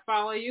 I'm going to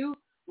follow you.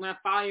 I'm going to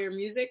follow your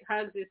music.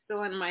 Hugs is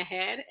still in my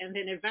head. And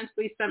then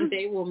eventually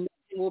someday we'll meet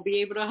we'll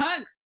be able to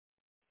hug.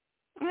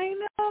 I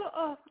know.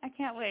 Oh, I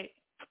can't wait.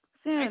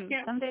 Soon.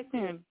 Someday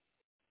soon.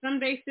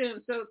 Someday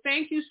soon. So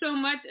thank you so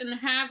much and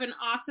have an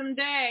awesome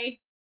day.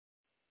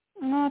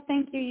 Oh,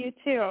 thank you. You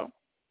too.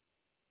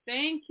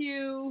 Thank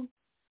you.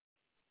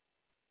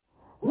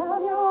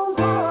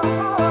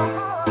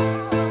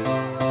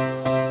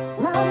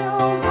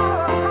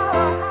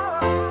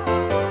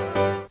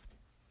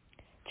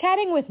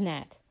 Chatting with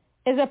Nat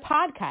is a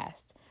podcast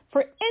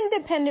for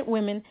independent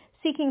women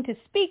seeking to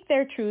speak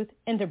their truth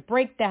and to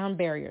break down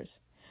barriers.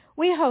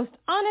 We host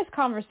honest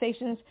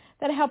conversations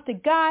that help to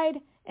guide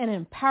and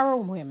empower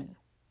women.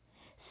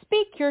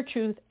 Speak your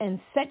truth and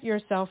set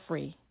yourself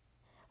free.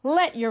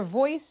 Let your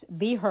voice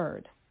be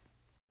heard.